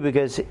principle too,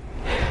 because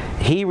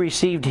he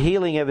received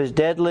healing of his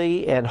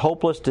deadly and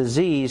hopeless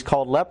disease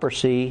called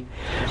leprosy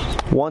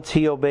once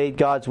he obeyed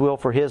God's will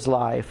for his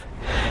life.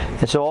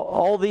 And so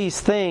all these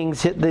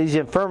things, these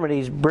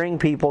infirmities, bring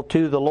people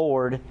to the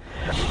Lord.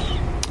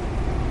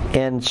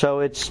 And so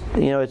it's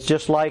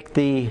just like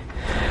the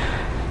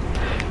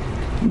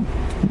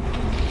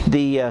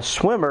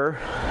swimmer.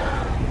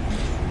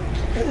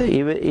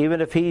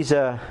 Even if he's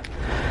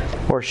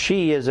or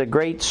she is a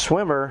great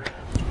swimmer,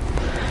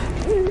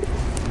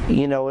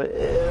 you know,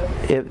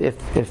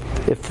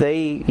 if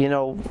they, you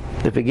know,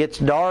 if it gets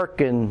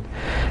dark and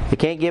they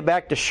can't get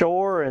back to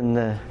shore and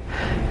the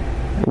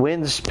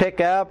winds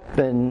pick up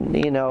and,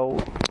 you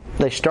know,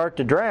 they start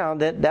to drown,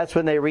 that's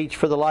when they reach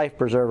for the life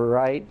preserver,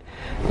 right?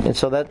 And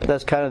so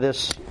that's kind of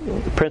this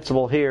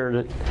principle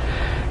here, that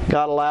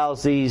God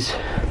allows these,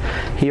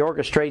 He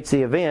orchestrates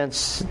the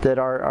events that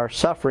our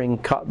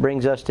suffering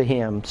brings us to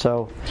Him.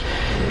 So,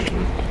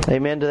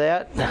 amen to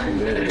that?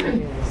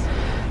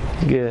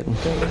 Good.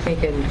 When we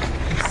think in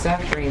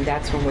suffering,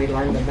 that's when we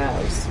learn the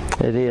most.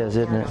 It is,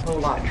 isn't it? A whole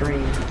lot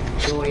during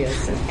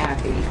joyous and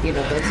happy. You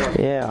know,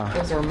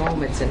 those are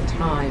moments in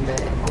time,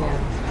 but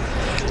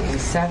in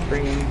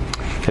suffering.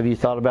 Have you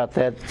thought about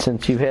that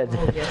since you've had?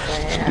 Oh, yes, I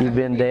have. You've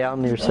been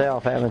down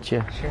yourself, haven't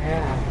you? Sure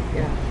have.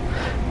 Yeah.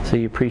 So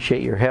you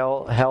appreciate your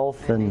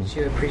health and. It makes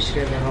you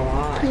appreciative of a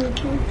lot.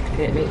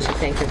 Mm-hmm. It makes you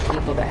think of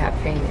people that have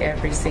pain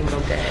every single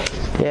day.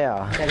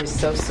 Yeah. That is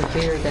so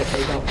severe that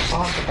they don't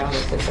talk about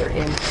it, that they're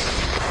in.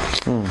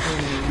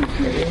 It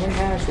really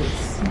has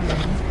its.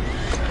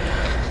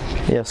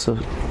 Yeah. So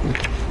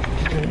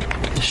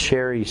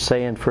Sherry's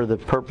saying, for the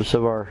purpose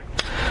of our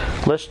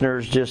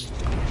listeners, just.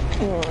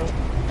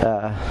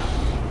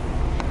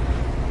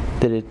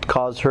 That it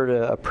caused her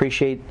to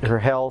appreciate her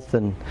health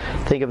and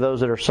think of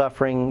those that are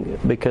suffering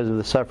because of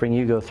the suffering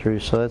you go through.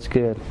 So that's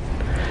good.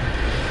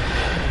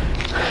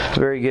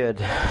 Very good.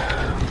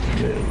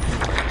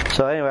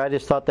 So anyway, I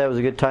just thought that was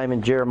a good time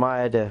in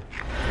Jeremiah to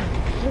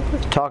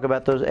talk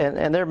about those.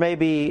 And there may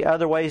be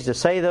other ways to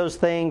say those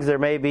things. There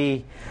may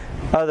be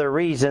other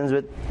reasons,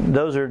 but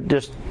those are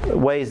just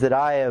ways that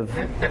I have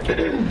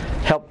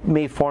helped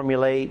me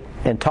formulate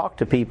and talk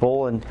to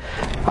people. And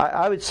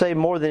I would say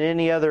more than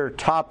any other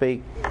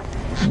topic,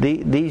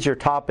 these are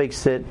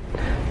topics that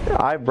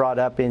I've brought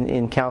up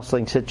in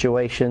counseling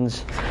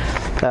situations,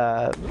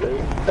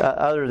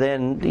 other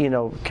than, you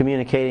know,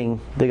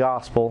 communicating the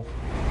gospel.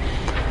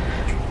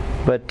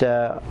 But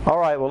all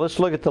right, well, let's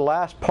look at the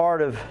last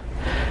part of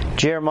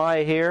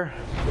Jeremiah here.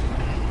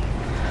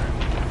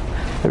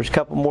 There's a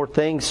couple more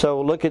things.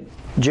 So look at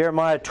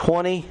Jeremiah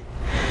 20,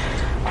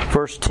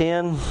 verse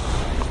 10.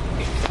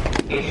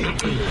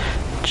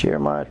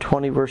 Jeremiah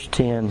 20, verse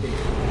 10.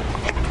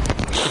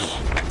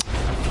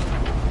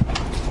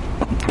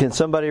 Can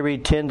somebody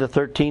read 10 to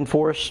 13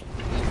 for us?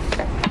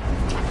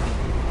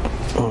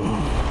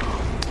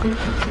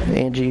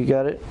 Angie, you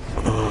got it?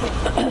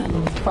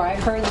 For I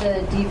heard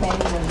the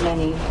defaming of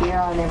many, fear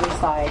on every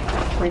side.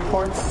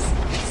 Reports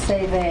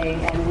say they,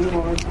 and we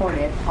will report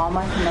it. All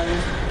my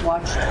commanders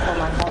watched for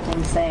my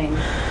halting, saying,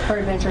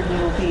 peradventure he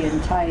will be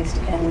enticed,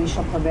 and we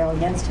shall prevail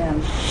against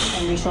him,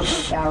 and we shall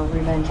take our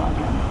revenge on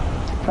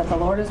him. But the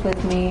Lord is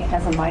with me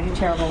as a mighty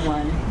terrible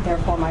one.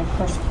 Therefore my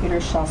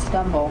persecutors shall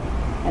stumble,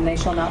 and they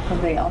shall not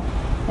prevail.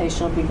 They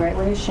shall be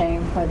greatly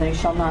ashamed, for they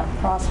shall not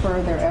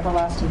prosper. Their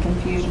everlasting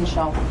confusion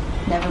shall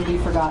never be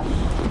forgotten.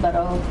 But,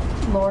 O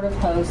Lord of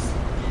hosts,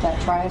 that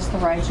triest the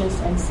righteous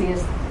and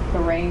seest the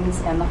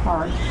reins and the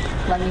heart,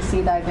 let me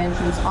see thy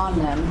vengeance on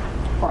them,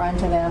 for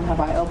unto them have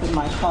I opened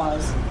my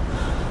cause.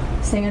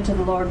 Sing unto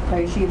the Lord,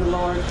 praise ye the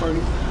Lord, for he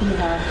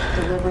hath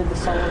delivered the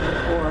soul of the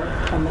poor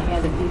from the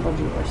hand of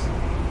evildoers.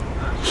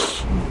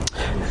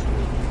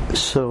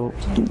 So,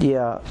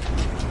 yeah.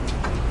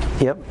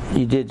 Yep,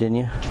 you did, didn't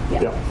you?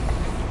 Yep.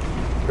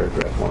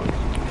 Paragraph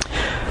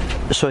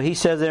 1. So he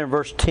says there in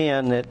verse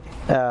 10 that,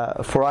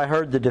 for I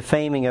heard the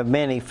defaming of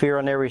many, fear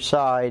on every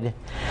side.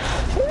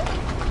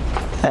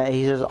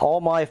 He says,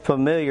 all my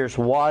familiars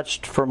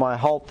watched for my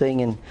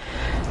halting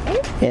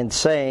and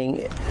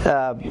saying,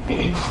 that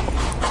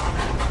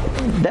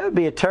would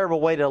be a terrible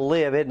way to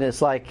live, isn't it?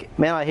 It's like,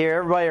 man, I hear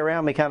everybody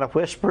around me kind of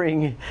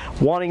whispering,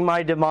 wanting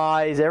my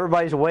demise.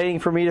 Everybody's waiting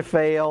for me to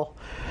fail.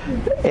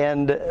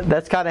 And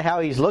that's kind of how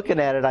he's looking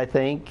at it, I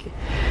think.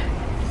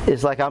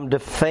 It's like I'm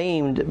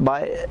defamed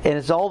by, and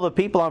it's all the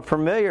people I'm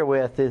familiar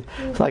with.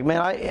 It's like,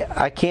 man,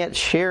 I can't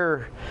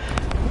share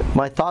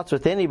my thoughts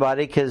with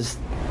anybody because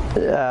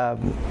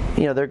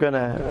they're going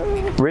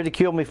to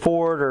ridicule me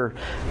for it or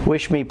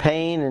wish me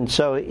pain. And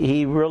so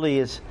he really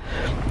is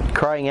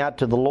crying out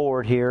to the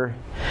Lord here.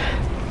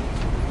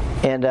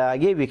 And I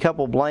gave you a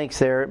couple blanks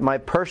there. My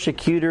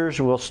persecutors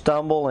will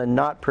stumble and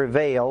not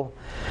prevail.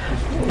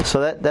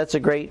 So that's a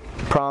great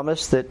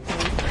promise that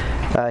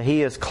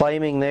he is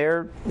claiming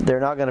there. They're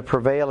not going to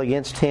prevail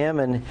against him,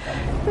 and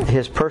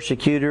his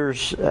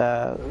persecutors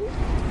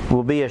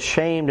will be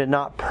ashamed and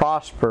not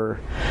prosper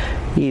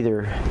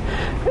either.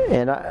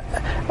 And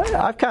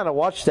I've kind of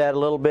watched that a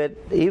little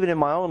bit, even in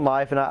my own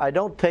life, and I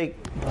don't take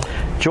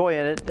joy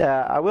in it.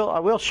 I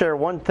will share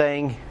one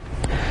thing.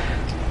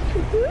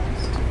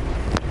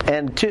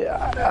 And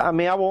I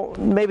won't.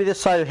 Maybe this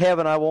side of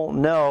heaven I won't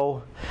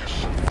know.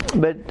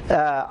 But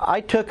I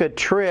took a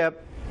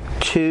trip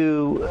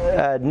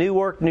to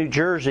Newark, New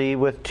Jersey,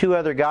 with two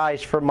other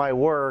guys from my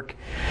work,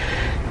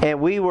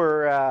 and we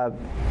were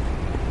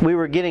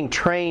getting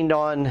trained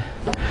on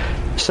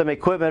some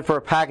equipment for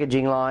a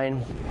packaging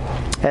line.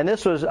 And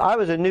I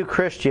was a new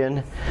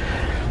Christian,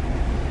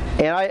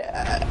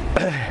 and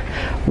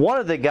one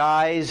of the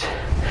guys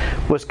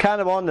was kind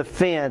of on the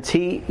fence.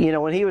 He,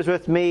 when he was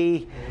with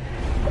me,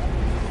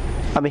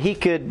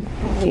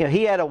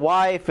 he had a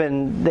wife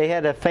and they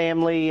had a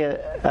family.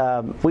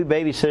 We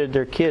babysitted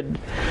their kid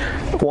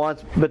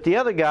once, but the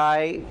other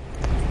guy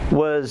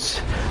was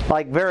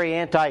like very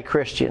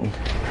anti-Christian.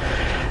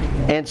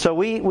 And so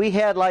we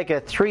had like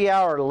a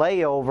 3-hour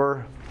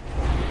layover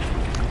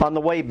on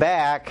the way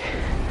back.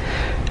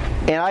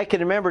 And I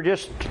can remember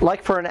just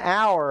like for an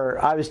hour,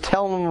 I was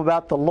telling them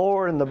about the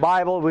Lord and the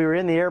Bible. We were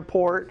in the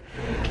airport,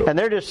 and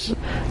they're just,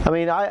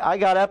 I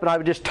got up and I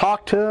would just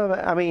talk to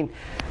them.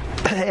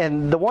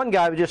 And the one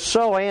guy was just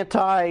so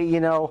anti,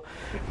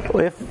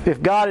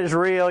 if God is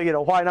real,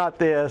 why not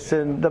this?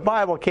 And the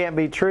Bible can't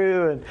be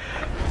true. And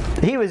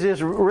he was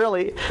just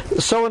really,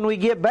 so when we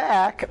get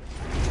back,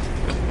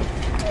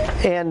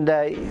 and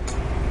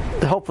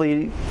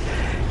hopefully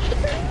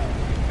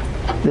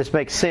this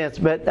makes sense,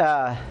 but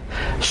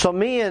so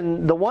me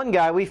and the one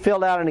guy, we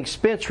filled out an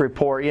expense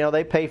report.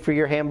 They pay for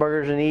your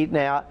hamburgers and eating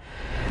out.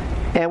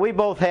 And we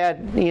both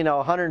had,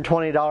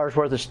 $120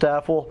 worth of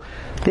stuff. Well,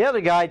 the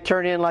other guy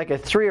turned in like a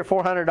 $300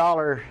 or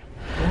 $400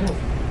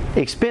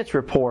 expense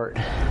report.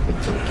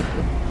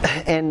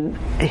 And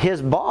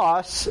his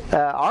boss,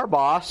 our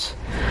boss,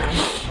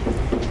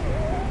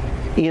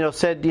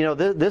 said,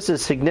 this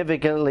is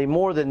significantly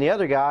more than the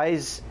other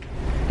guys.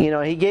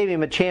 He gave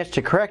him a chance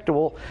to correct it.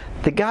 Well,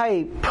 the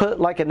guy put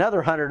like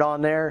another $100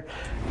 on there,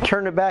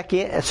 turned it back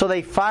in, so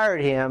they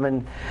fired him.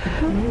 And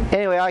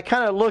anyway, I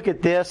kind of look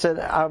at this and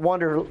I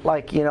wonder,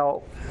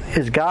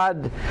 is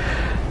God,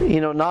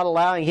 not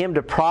allowing him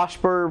to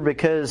prosper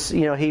because,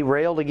 he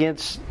railed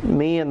against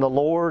me and the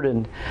Lord?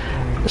 And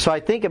so I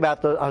think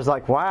about I was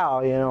like,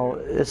 wow,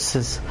 this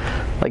is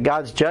like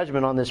God's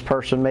judgment on this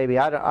person. Maybe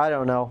I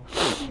don't know.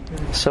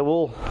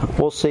 So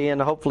we'll see,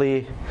 and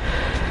hopefully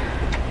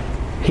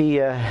he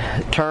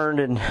turned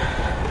and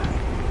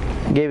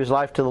gave his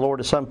life to the Lord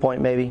at some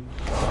point, maybe.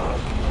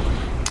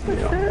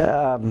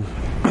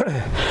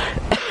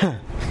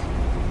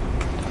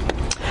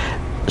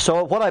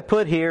 So what I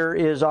put here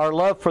is our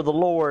love for the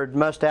Lord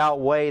must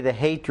outweigh the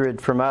hatred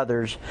from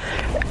others.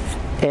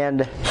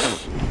 And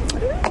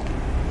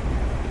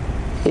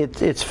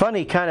it's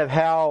funny kind of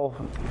how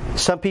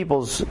some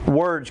people's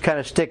words kind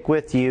of stick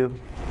with you.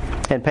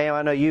 And Pam,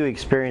 I know you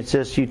experienced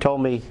this. You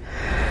told me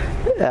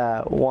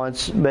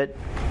once, but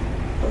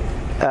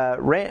I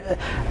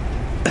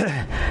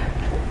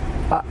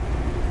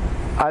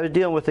was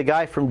dealing with a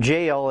guy from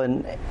jail,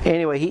 and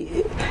anyway,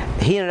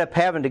 he ended up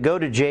having to go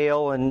to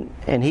jail,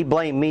 and he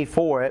blamed me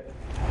for it.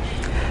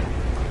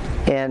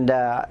 And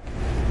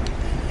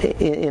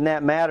in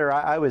that matter,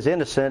 I was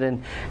innocent.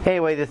 And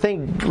anyway, the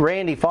thing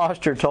Randy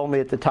Foster told me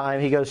at the time,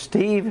 he goes,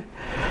 Steve,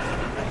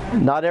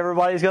 Not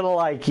everybody's going to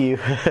like you.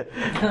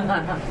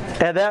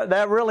 And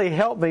that really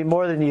helped me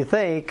more than you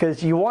think,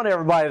 because you want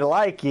everybody to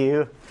like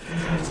you.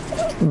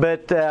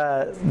 But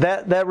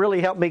that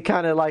really helped me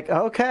kind of like,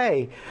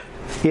 okay,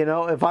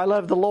 if I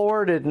love the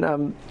Lord,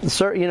 and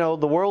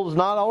the world is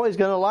not always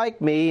going to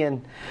like me,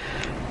 and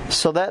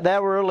so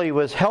that really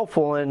was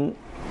helpful, and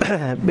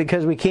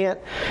because we can't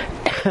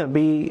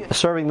be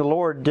serving the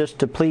Lord just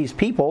to please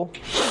people.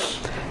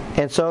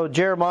 And so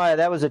Jeremiah,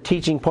 that was a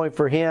teaching point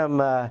for him.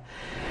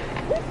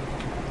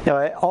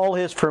 All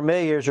his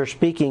familiars are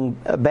speaking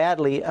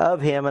badly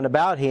of him and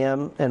about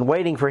him and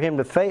waiting for him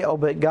to fail,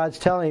 but God's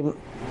telling him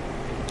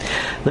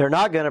they're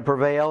not going to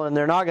prevail and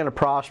they're not going to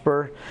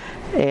prosper,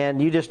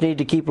 and you just need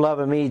to keep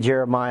loving me,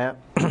 Jeremiah.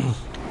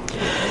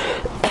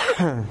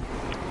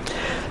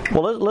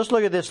 Well, let's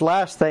look at this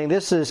last thing.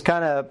 This is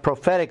kind of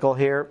prophetical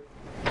here.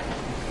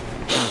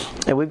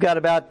 And we've got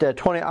about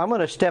 20. I'm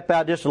going to step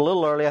out just a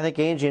little early. I think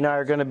Angie and I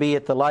are going to be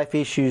at the Life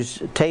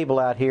Issues table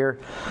out here.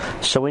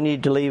 So we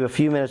need to leave a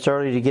few minutes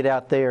early to get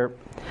out there.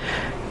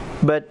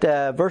 But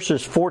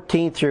verses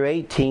 14 through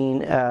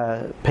 18,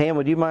 Pam,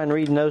 would you mind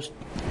reading those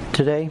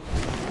today?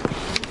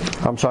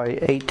 I'm sorry,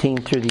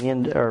 18 through the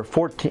end, or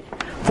 14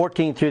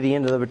 through the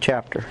end of the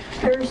chapter.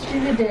 Cursed be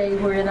the day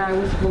wherein I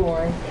was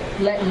born.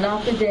 Let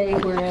not the day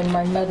wherein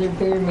my mother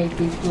bare me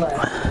be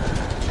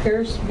blessed.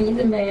 Cursed be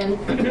the man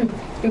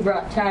who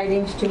brought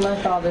tidings to my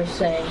father,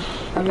 saying,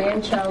 a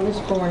man-child is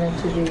born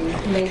unto thee,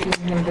 making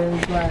him very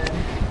glad.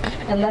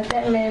 And let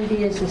that man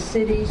be as the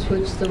cities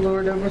which the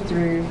Lord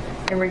overthrew,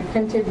 and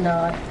repented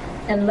not.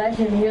 And let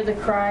him hear the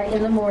cry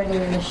in the morning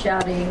and the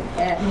shouting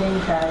at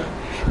noontide,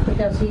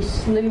 because he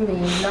slew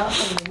me not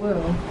from the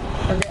womb,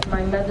 or that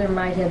my mother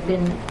might have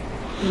been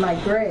my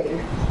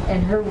grave,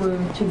 and her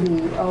womb to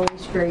be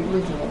always great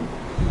with me.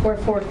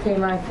 Wherefore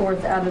came I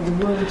forth out of the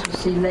womb to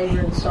see labor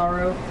and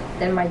sorrow,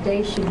 that my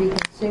days should be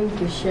consumed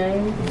with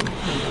shame.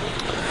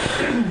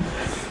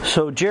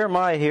 So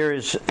Jeremiah here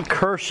is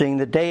cursing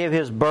the day of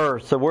his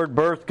birth. The word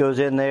birth goes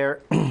in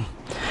there.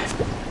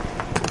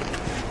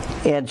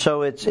 And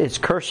so it's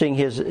cursing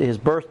his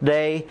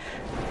birthday.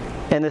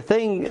 And the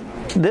thing,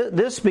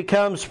 this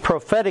becomes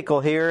prophetical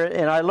here,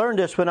 and I learned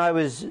this when I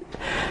was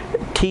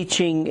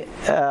teaching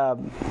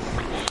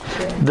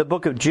the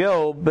book of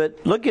Job.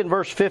 But look in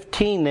verse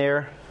 15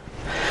 there.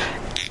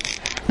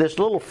 This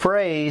little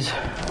phrase,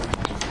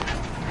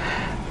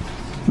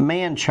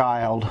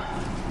 man-child.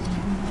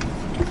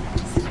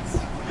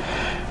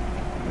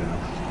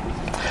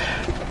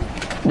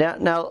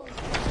 Now,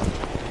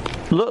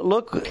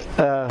 look.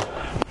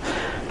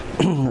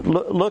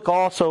 Look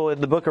also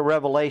in the book of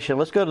Revelation.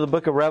 Let's go to the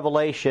book of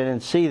Revelation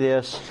and see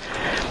this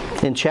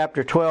in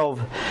chapter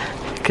 12,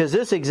 because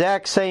this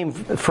exact same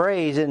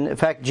phrase, and in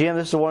fact, Jim,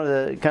 this is one of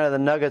the kind of the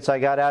nuggets I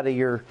got out of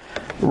your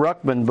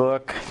Ruckman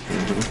book,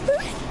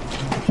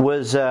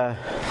 was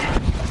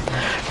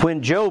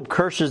when Job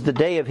curses the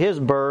day of his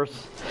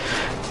birth,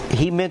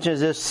 he mentions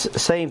this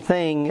same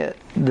thing,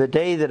 the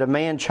day that a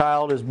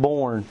man-child is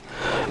born.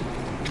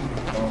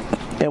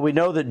 And we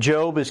know that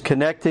Job is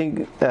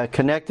connected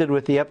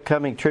with the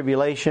upcoming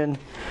tribulation.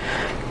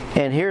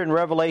 And here in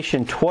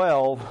Revelation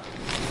 12,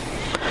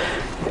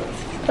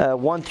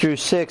 1 through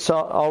 6,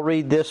 I'll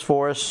read this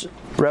for us.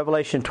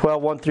 Revelation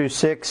 12, 1 through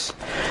 6.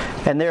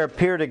 And there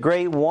appeared a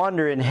great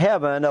wonder in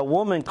heaven, a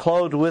woman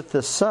clothed with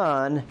the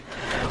sun,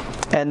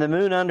 and the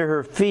moon under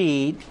her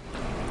feet,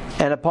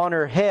 and upon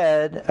her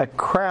head a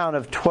crown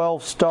of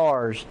 12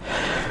 stars.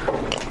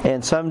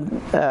 And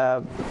some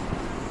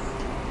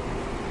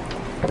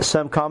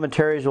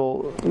commentaries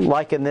will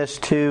liken this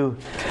to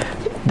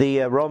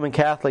the Roman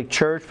Catholic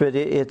Church, but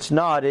it's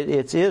not.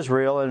 It's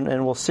Israel,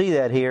 and we'll see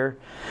that here.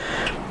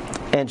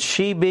 And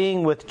she,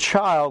 being with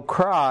child,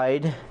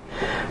 cried,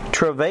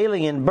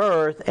 travailing in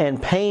birth,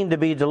 and pain to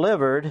be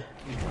delivered.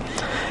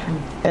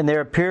 And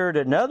there appeared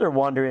another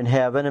wonder in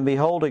heaven, and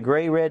behold, a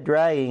great red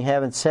dragon,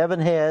 having 7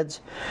 heads,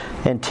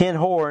 and 10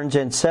 horns,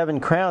 and 7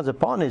 crowns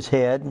upon his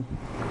head.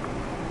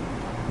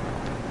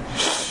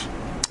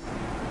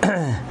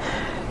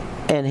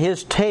 And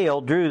his tail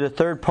drew the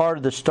third part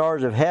of the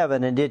stars of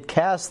heaven, and did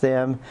cast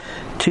them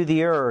to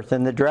the earth.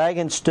 And the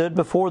dragon stood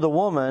before the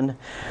woman,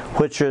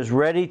 which was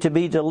ready to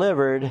be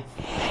delivered,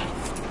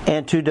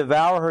 and to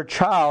devour her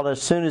child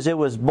as soon as it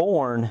was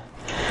born.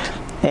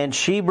 And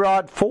she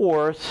brought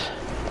forth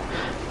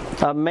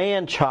a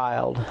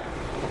man-child.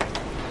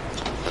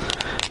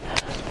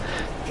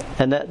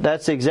 And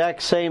that's the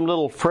exact same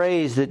little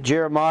phrase that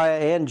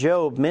Jeremiah and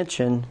Job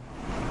mention.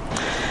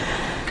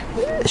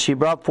 She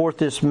brought forth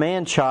this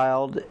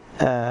man-child,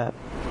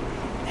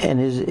 and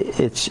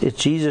it's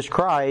Jesus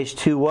Christ,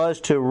 who was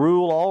to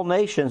rule all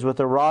nations with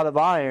a rod of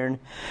iron,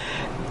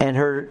 and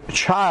her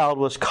child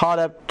was caught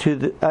up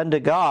unto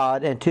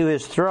God and to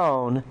his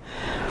throne.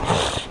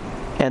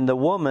 And the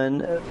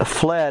woman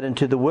fled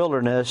into the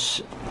wilderness,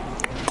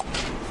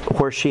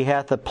 where she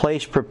hath a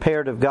place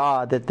prepared of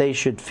God, that they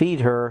should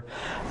feed her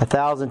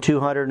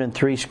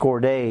 1,260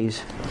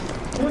 days.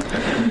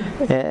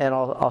 And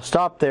I'll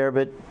stop there.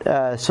 But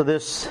so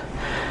this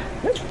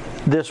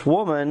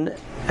woman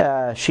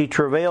she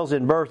travails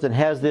in birth and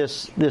has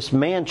this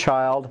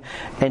man-child,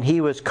 and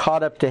he was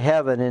caught up to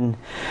heaven, and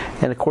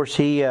of course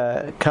he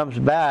comes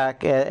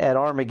back at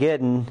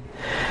Armageddon.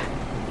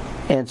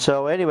 And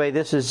so anyway,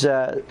 this is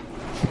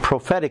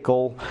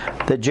prophetical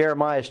that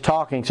Jeremiah is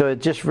talking. So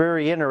it's just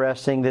very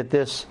interesting that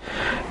this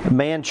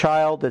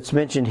man-child that's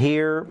mentioned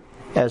here,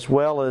 as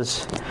well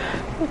as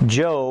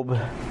Job.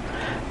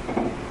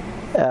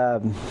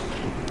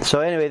 So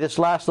anyway, this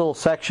last little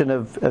section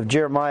of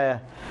Jeremiah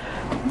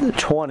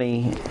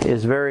 20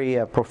 is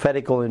very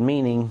prophetical in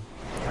meaning.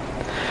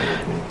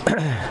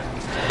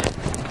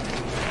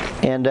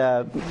 And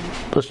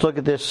let's look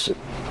at this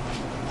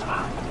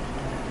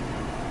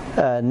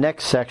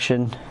next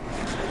section.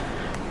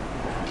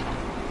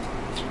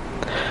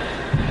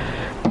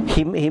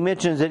 He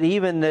mentions that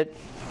even that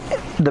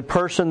the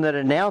person that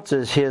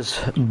announces his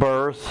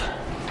birth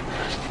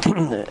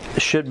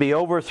should be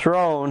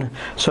overthrown.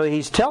 So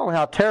he's telling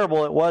how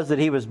terrible it was that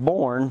he was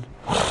born.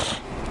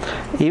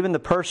 Even the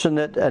person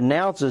that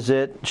announces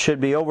it should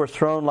be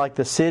overthrown like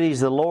the cities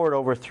the Lord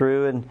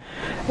overthrew. And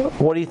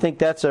what do you think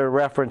that's a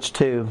reference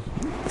to?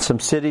 Some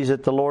cities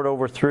that the Lord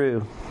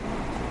overthrew.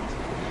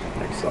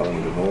 Like Sodom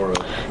and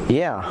Gomorrah.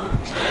 Yeah.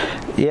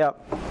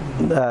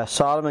 Yep.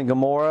 Sodom and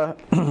Gomorrah.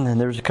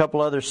 And there's a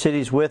couple other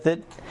cities with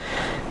it.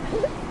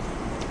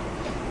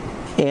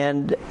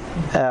 And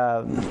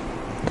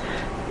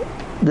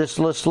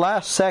this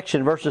last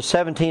section, verses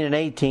 17 and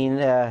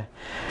 18,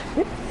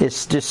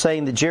 it's just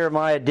saying that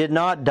Jeremiah did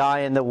not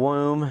die in the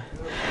womb.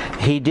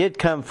 He did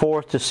come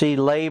forth to see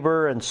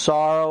labor and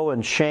sorrow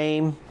and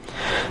shame.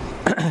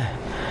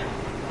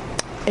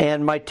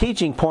 And my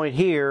teaching point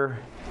here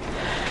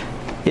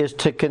is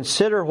to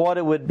consider what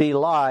it would be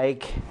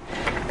like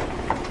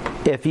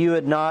if you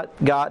had not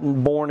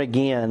gotten born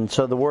again.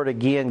 So the word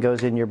again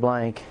goes in your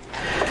blank.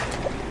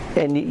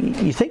 And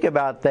you think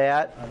about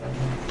that.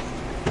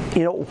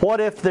 You know, what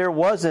if there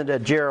wasn't a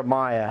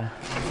Jeremiah?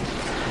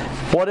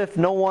 What if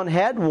no one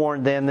had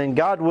warned them? Then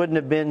God wouldn't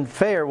have been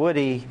fair, would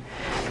He?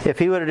 If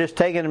He would have just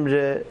taken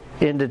them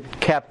into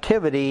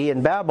captivity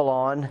in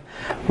Babylon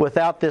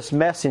without this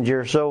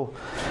messenger. So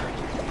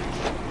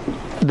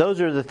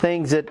those are the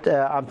things that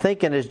I'm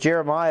thinking as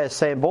Jeremiah is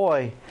saying,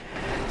 boy,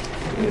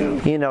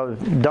 you know,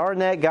 darn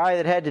that guy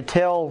that had to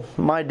tell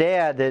my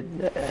dad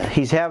that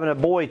he's having a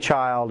boy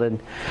child, and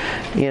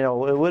you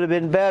know, it would have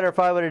been better if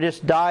I would have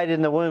just died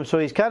in the womb. So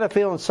he's kind of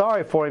feeling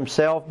sorry for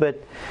himself,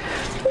 but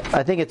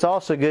I think it's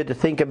also good to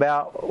think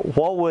about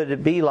what would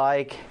it be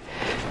like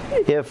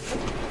if,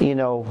 you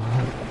know,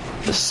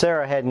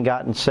 Sarah hadn't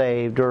gotten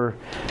saved or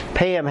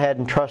Pam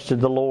hadn't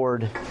trusted the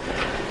Lord.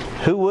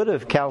 Who would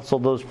have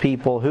counseled those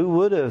people? Who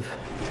would have,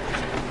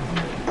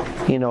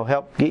 you know,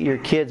 help get your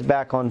kids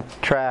back on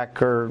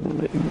track? Or,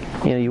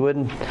 you know, you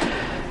wouldn't,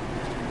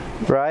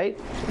 right?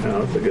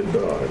 No, that's a good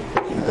thought.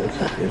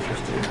 That's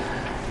interesting.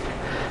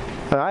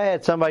 I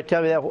had somebody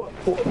tell me that.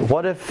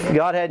 What if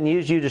God hadn't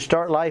used you to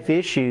start life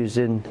issues?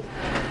 And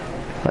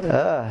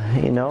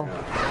you know,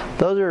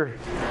 those are,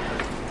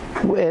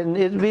 and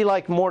it'd be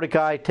like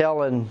Mordecai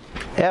telling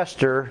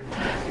Esther,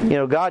 you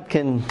know, God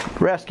can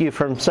rescue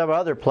from some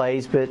other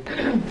place, but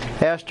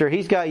Esther,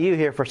 He's got you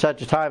here for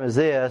such a time as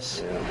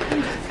this.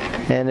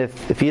 And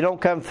if you don't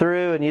come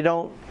through and you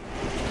don't,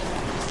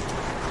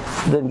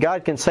 then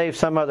God can save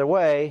some other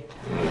way.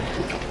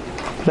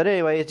 But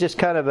anyway, it's just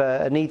kind of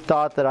a neat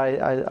thought that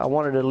I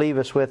wanted to leave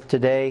us with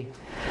today.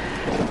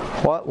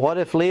 What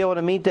if Leo and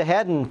Amita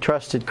hadn't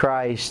trusted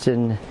Christ,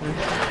 and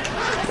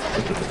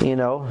you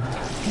know,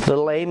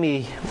 little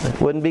Amy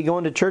wouldn't be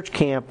going to church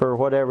camp or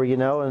whatever, you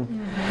know,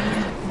 and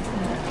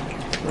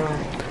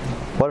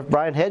what if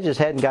Brian Hedges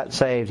hadn't got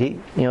saved?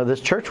 You know, this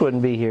church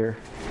wouldn't be here.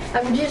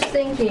 I'm just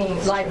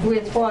thinking, like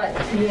with what,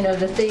 you know,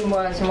 the theme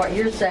was and what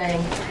you're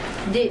saying.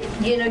 Can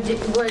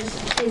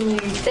you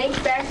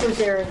think back? Was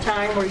there a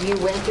time where you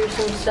went through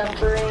some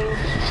suffering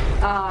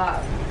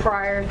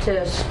prior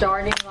to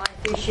starting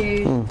life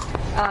issues?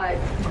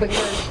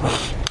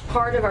 Because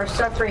part of our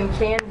suffering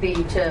can be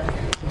to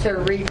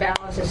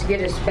rebalance us,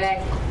 get us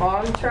back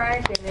on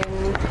track, and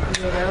then,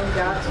 you know,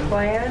 God's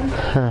plan.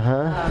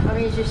 I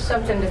mean, it's just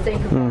something to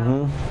think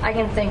about. I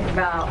can think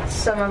about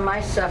some of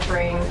my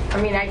suffering.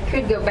 I mean, I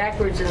could go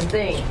backwards and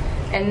think,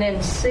 and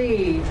then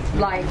see,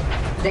 like,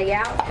 the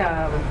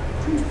outcome.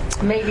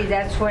 Maybe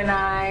that's when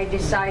I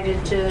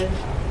decided to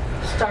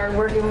start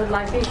working with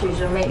life issues,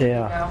 or maybe, you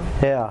know.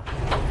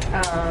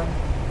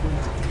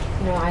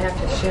 You know, I have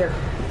to share.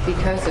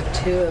 Because of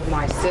two of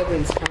my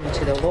siblings coming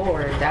to the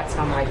Lord, that's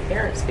how my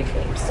parents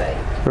became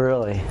saved.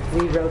 Really?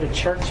 We rode a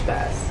church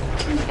bus,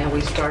 and we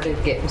started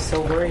getting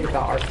so worried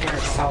about our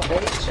parents'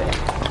 salvation.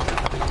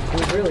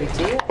 We really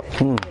did,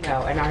 you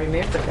know, and I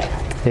remember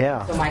that.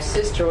 Yeah. So my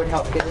sister would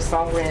help get us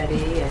all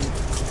ready, and,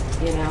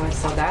 you know, and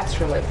so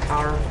that's really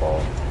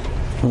powerful.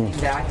 And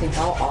that I think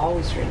I'll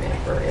always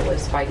remember. It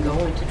was by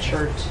going to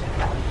church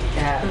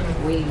that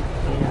we,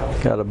 you know,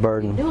 got a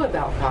burden. We knew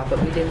about God, but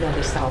we didn't know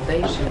the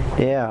salvation.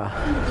 Yeah.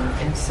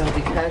 And so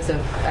because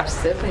of our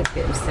siblings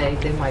getting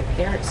saved, then my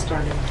parents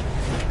started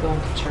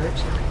going to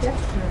church. Yeah,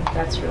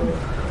 that's really.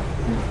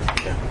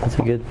 That's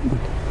a good.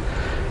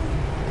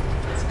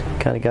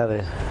 Kind of got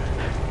a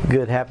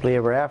good happily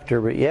ever after,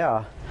 but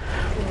yeah.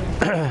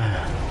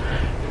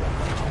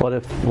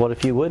 What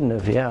if you wouldn't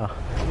have? Yeah.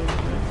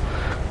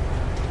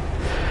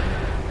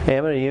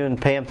 Emmett, are you and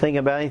Pam thinking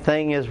about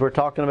anything as we're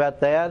talking about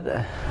that?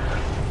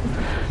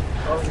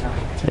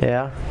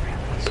 Yeah.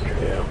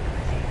 Yeah.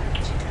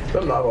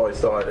 Something I've always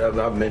thought,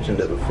 I've mentioned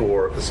it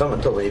before, because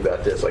someone told me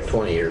about this like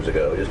 20 years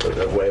ago, just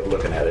a way of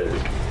looking at it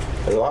is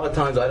a lot of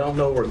times I don't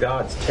know where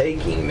God's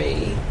taking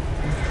me,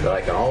 but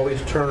I can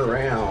always turn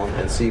around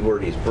and see where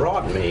He's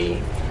brought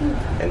me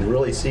and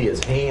really see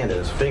His hand and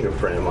His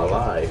fingerprint in my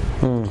life.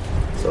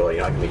 So I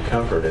can be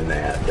comforted in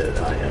that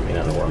I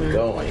know where I'm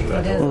going.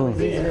 But It is always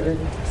easier to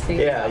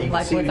see. Yeah, you can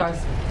like see- with our,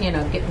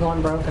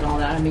 going broke and all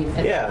that. I mean,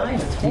 at the time,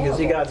 it's you can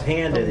see horrible. God's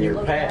hand But in when you your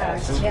look back,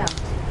 past. Yeah.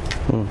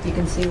 You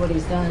can see what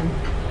He's done.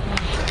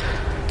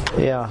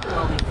 Yeah.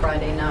 On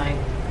Friday night.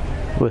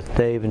 With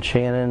Dave and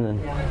Shannon,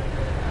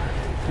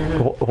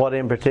 and what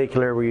in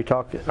particular were you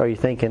Are you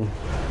thinking?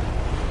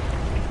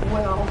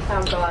 Well,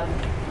 how God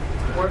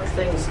worked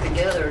things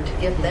together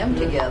to get them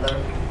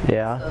together,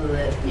 Yeah. so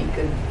that He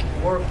could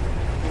work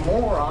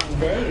more on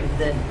Dave.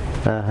 That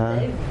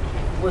Dave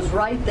was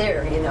right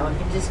there. He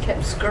just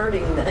kept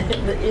skirting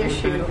the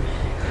issue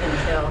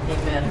until he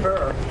met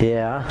her.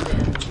 Yeah.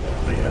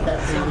 That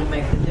seemed to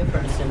make the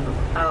difference in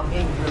how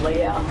he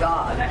related to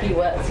God. He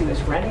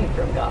was running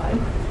from God.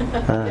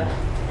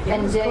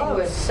 And Dave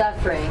was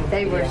suffering.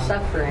 They were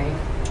suffering.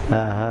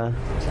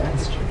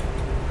 That's true.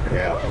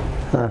 Yeah.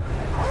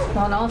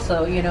 Well, and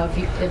also,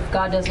 if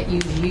God doesn't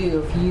use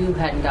you, if you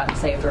hadn't gotten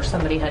saved or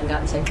somebody hadn't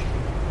gotten saved,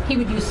 He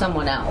would use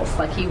someone else.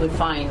 Like He would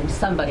find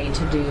somebody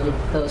to do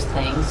those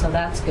things. So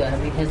that's good. I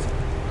mean, his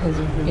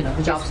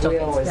job still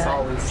gets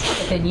done.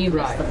 But then you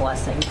miss the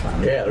blessing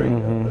from. Yeah, there you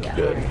go. That's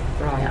good.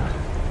 Right.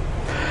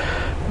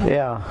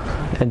 Yeah.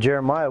 And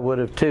Jeremiah would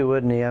have too,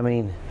 wouldn't he? I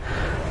mean,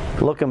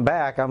 looking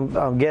back,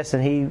 I'm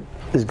guessing he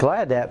is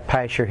glad that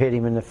Pashur hit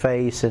him in the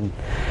face and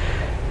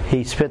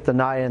he spent the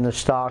night in the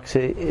stocks.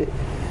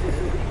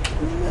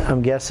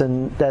 I'm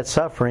guessing that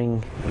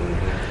suffering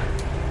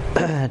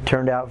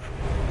turned out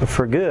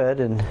for good.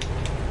 And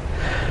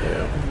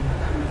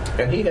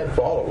he had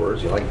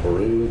followers, like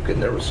Baruch,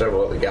 and there were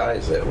several other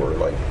guys that were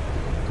like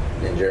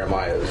in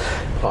Jeremiah's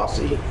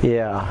posse.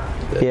 Yeah.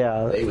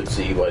 They would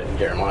see what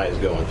Jeremiah's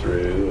going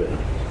through, and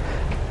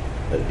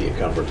that'd be a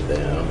comfort to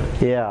them.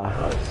 Yeah.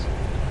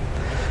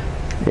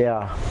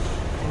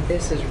 And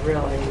this is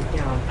really,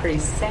 pretty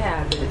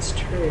sad, but it's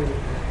true.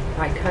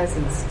 My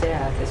cousin's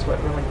death is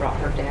what really brought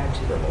her dad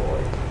to the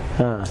Lord.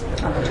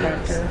 On the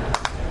tractor.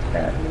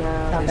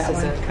 No, this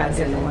is a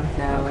cousin. No,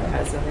 a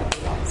cousin that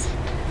we lost.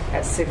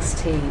 At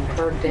 16,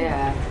 her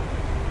death,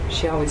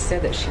 she always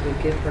said that she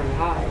would give her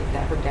life,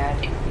 that her dad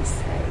could be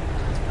saved.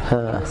 He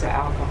was an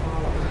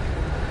alcoholic.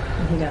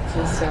 He got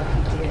So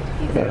he did.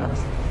 He did.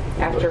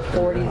 After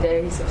 40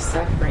 days of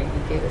suffering, he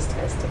gave his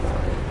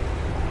testimony.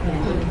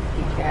 And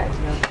he had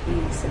no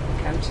peace, and he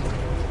come to me.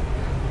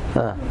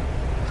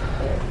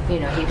 He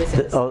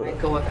doesn't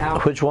cycle of alcohol.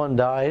 Which one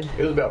died?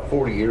 It was about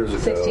 40 years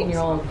ago.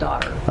 16-year-old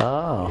daughter.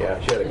 Oh. Yeah,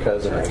 she had a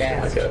cousin or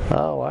something like that.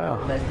 Oh,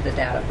 wow. The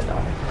dad of the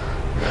daughter.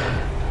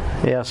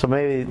 Yeah, so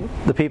maybe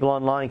the people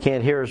online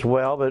can't hear as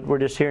well, but we're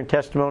just hearing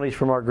testimonies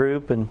from our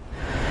group, and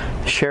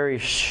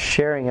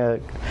sharing a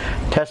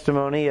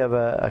testimony of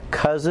a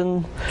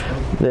cousin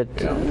that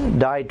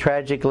died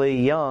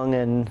tragically young,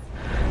 and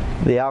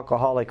the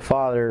alcoholic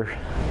father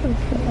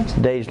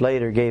days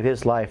later gave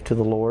his life to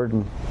the Lord.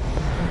 And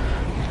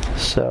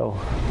so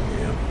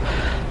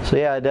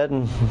yeah, it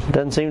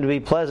doesn't seem to be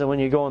pleasant when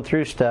you're going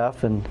through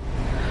stuff,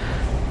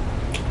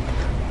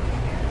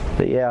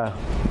 but yeah,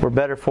 we're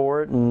better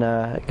for it, and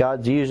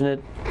God's using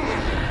it.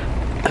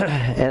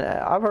 And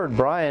I've heard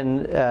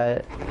Brian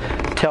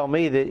tell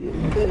me that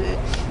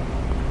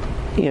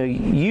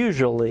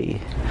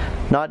usually,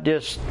 not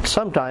just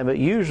sometime, but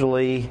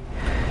usually,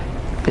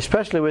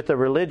 especially with a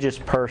religious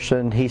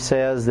person, he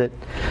says that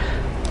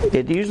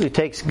it usually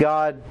takes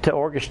God to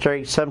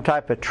orchestrate some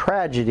type of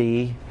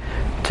tragedy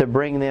to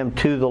bring them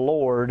to the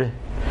Lord.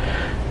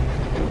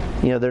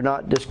 They're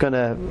not just going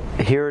to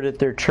hear it at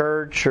their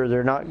church, or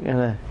they're not going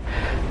to,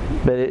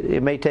 but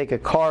it may take a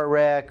car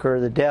wreck or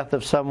the death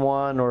of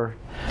someone, or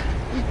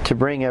to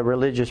bring a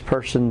religious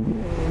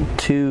person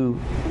to,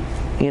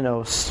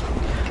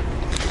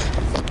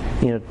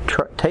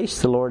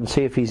 taste the Lord and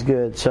see if He's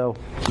good. So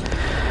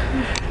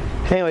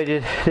anyway,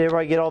 did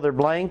everybody get all their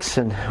blanks?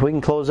 And we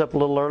can close up a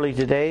little early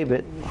today,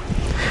 but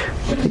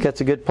I think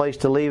that's a good place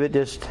to leave it.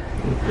 Just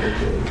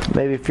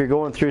maybe if you're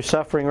going through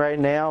suffering right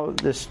now,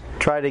 just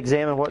try to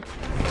examine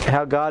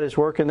how God is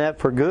working that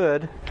for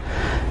good,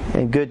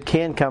 and good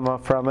can come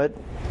up from it.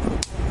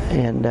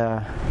 And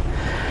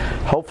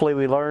hopefully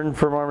we learn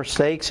from our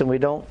mistakes and we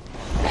don't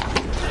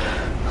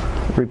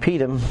repeat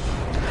them.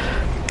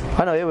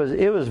 I know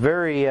it was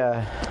very.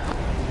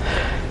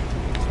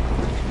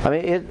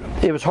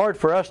 It was hard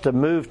for us to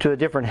move to a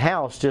different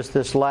house just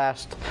this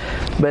last,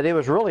 but it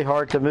was really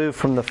hard to move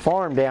from the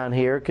farm down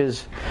here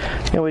because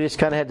we just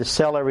kind of had to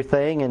sell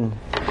everything, and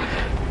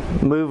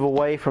move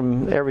away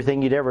from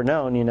everything you'd ever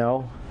known,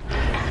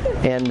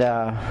 And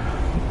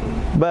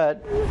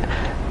but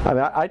I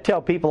mean, I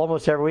tell people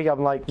almost every week,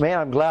 I'm like, man,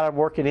 I'm glad I'm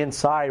working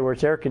inside where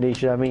it's air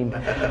conditioned. I mean,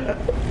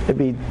 it'd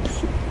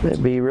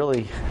be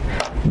really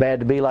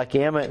bad to be like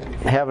Emmett,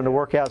 having to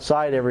work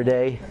outside every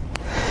day.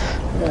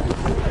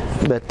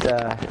 But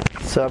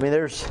so I mean,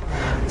 there's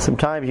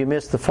sometimes you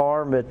miss the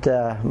farm,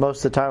 but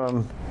most of the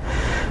time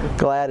I'm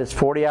glad it's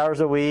 40 hours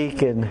a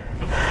week and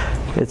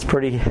it's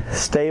pretty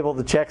stable.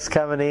 The check's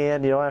coming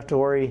in. You don't have to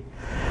worry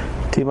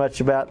too much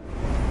about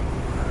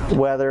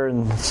weather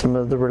and some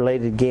of the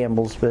related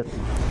gambles. But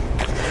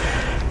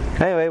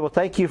anyway, well,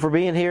 thank you for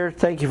being here.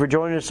 Thank you for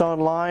joining us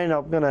online.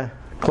 I'm going to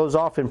close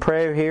off in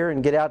prayer here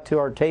and get out to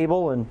our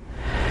table, and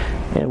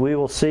we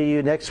will see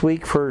you next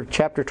week for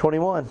chapter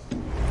 21.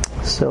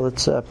 So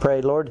let's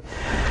pray. Lord,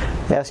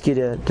 I ask you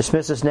to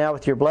dismiss us now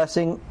with your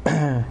blessing.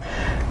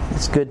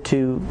 It's good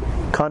to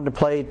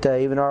contemplate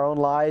even our own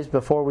lives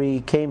before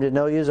we came to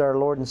know you as our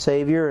Lord and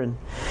Savior. And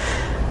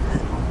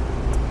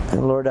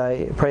Lord,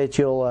 I pray that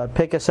you'll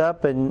pick us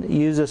up and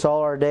use us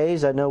all our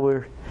days. I know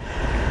we're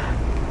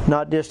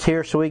not just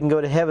here so we can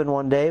go to heaven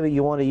one day, but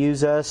you want to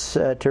use us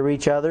to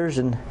reach others.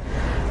 And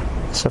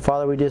so,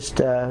 Father, we just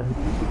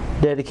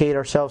dedicate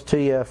ourselves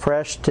to you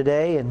afresh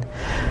today and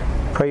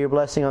pray your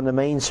blessing on the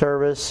main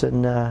service.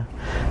 And I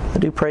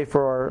do pray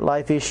for our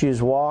Life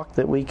Issues Walk,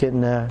 that we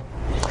can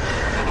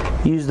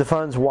use the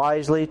funds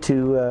wisely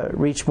to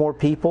reach more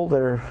people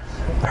that are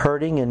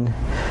hurting. And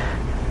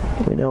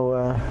we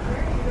know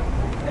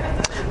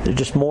they're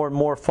just more and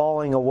more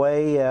falling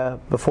away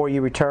before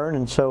you return.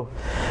 And so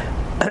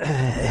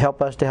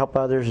help us to help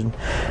others, and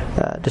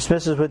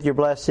dismiss us with your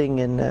blessing.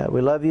 And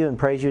we love you and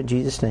praise you in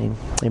Jesus' name.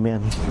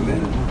 Amen.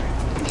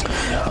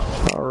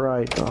 All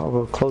right, I'll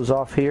go close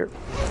off here.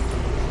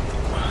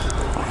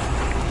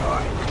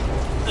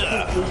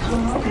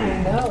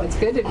 No, it's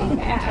good to be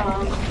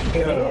back.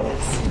 It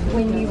is.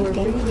 When you were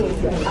reading,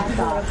 I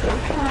thought,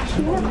 gosh,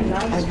 you have a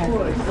nice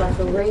voice, like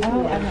a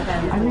radio.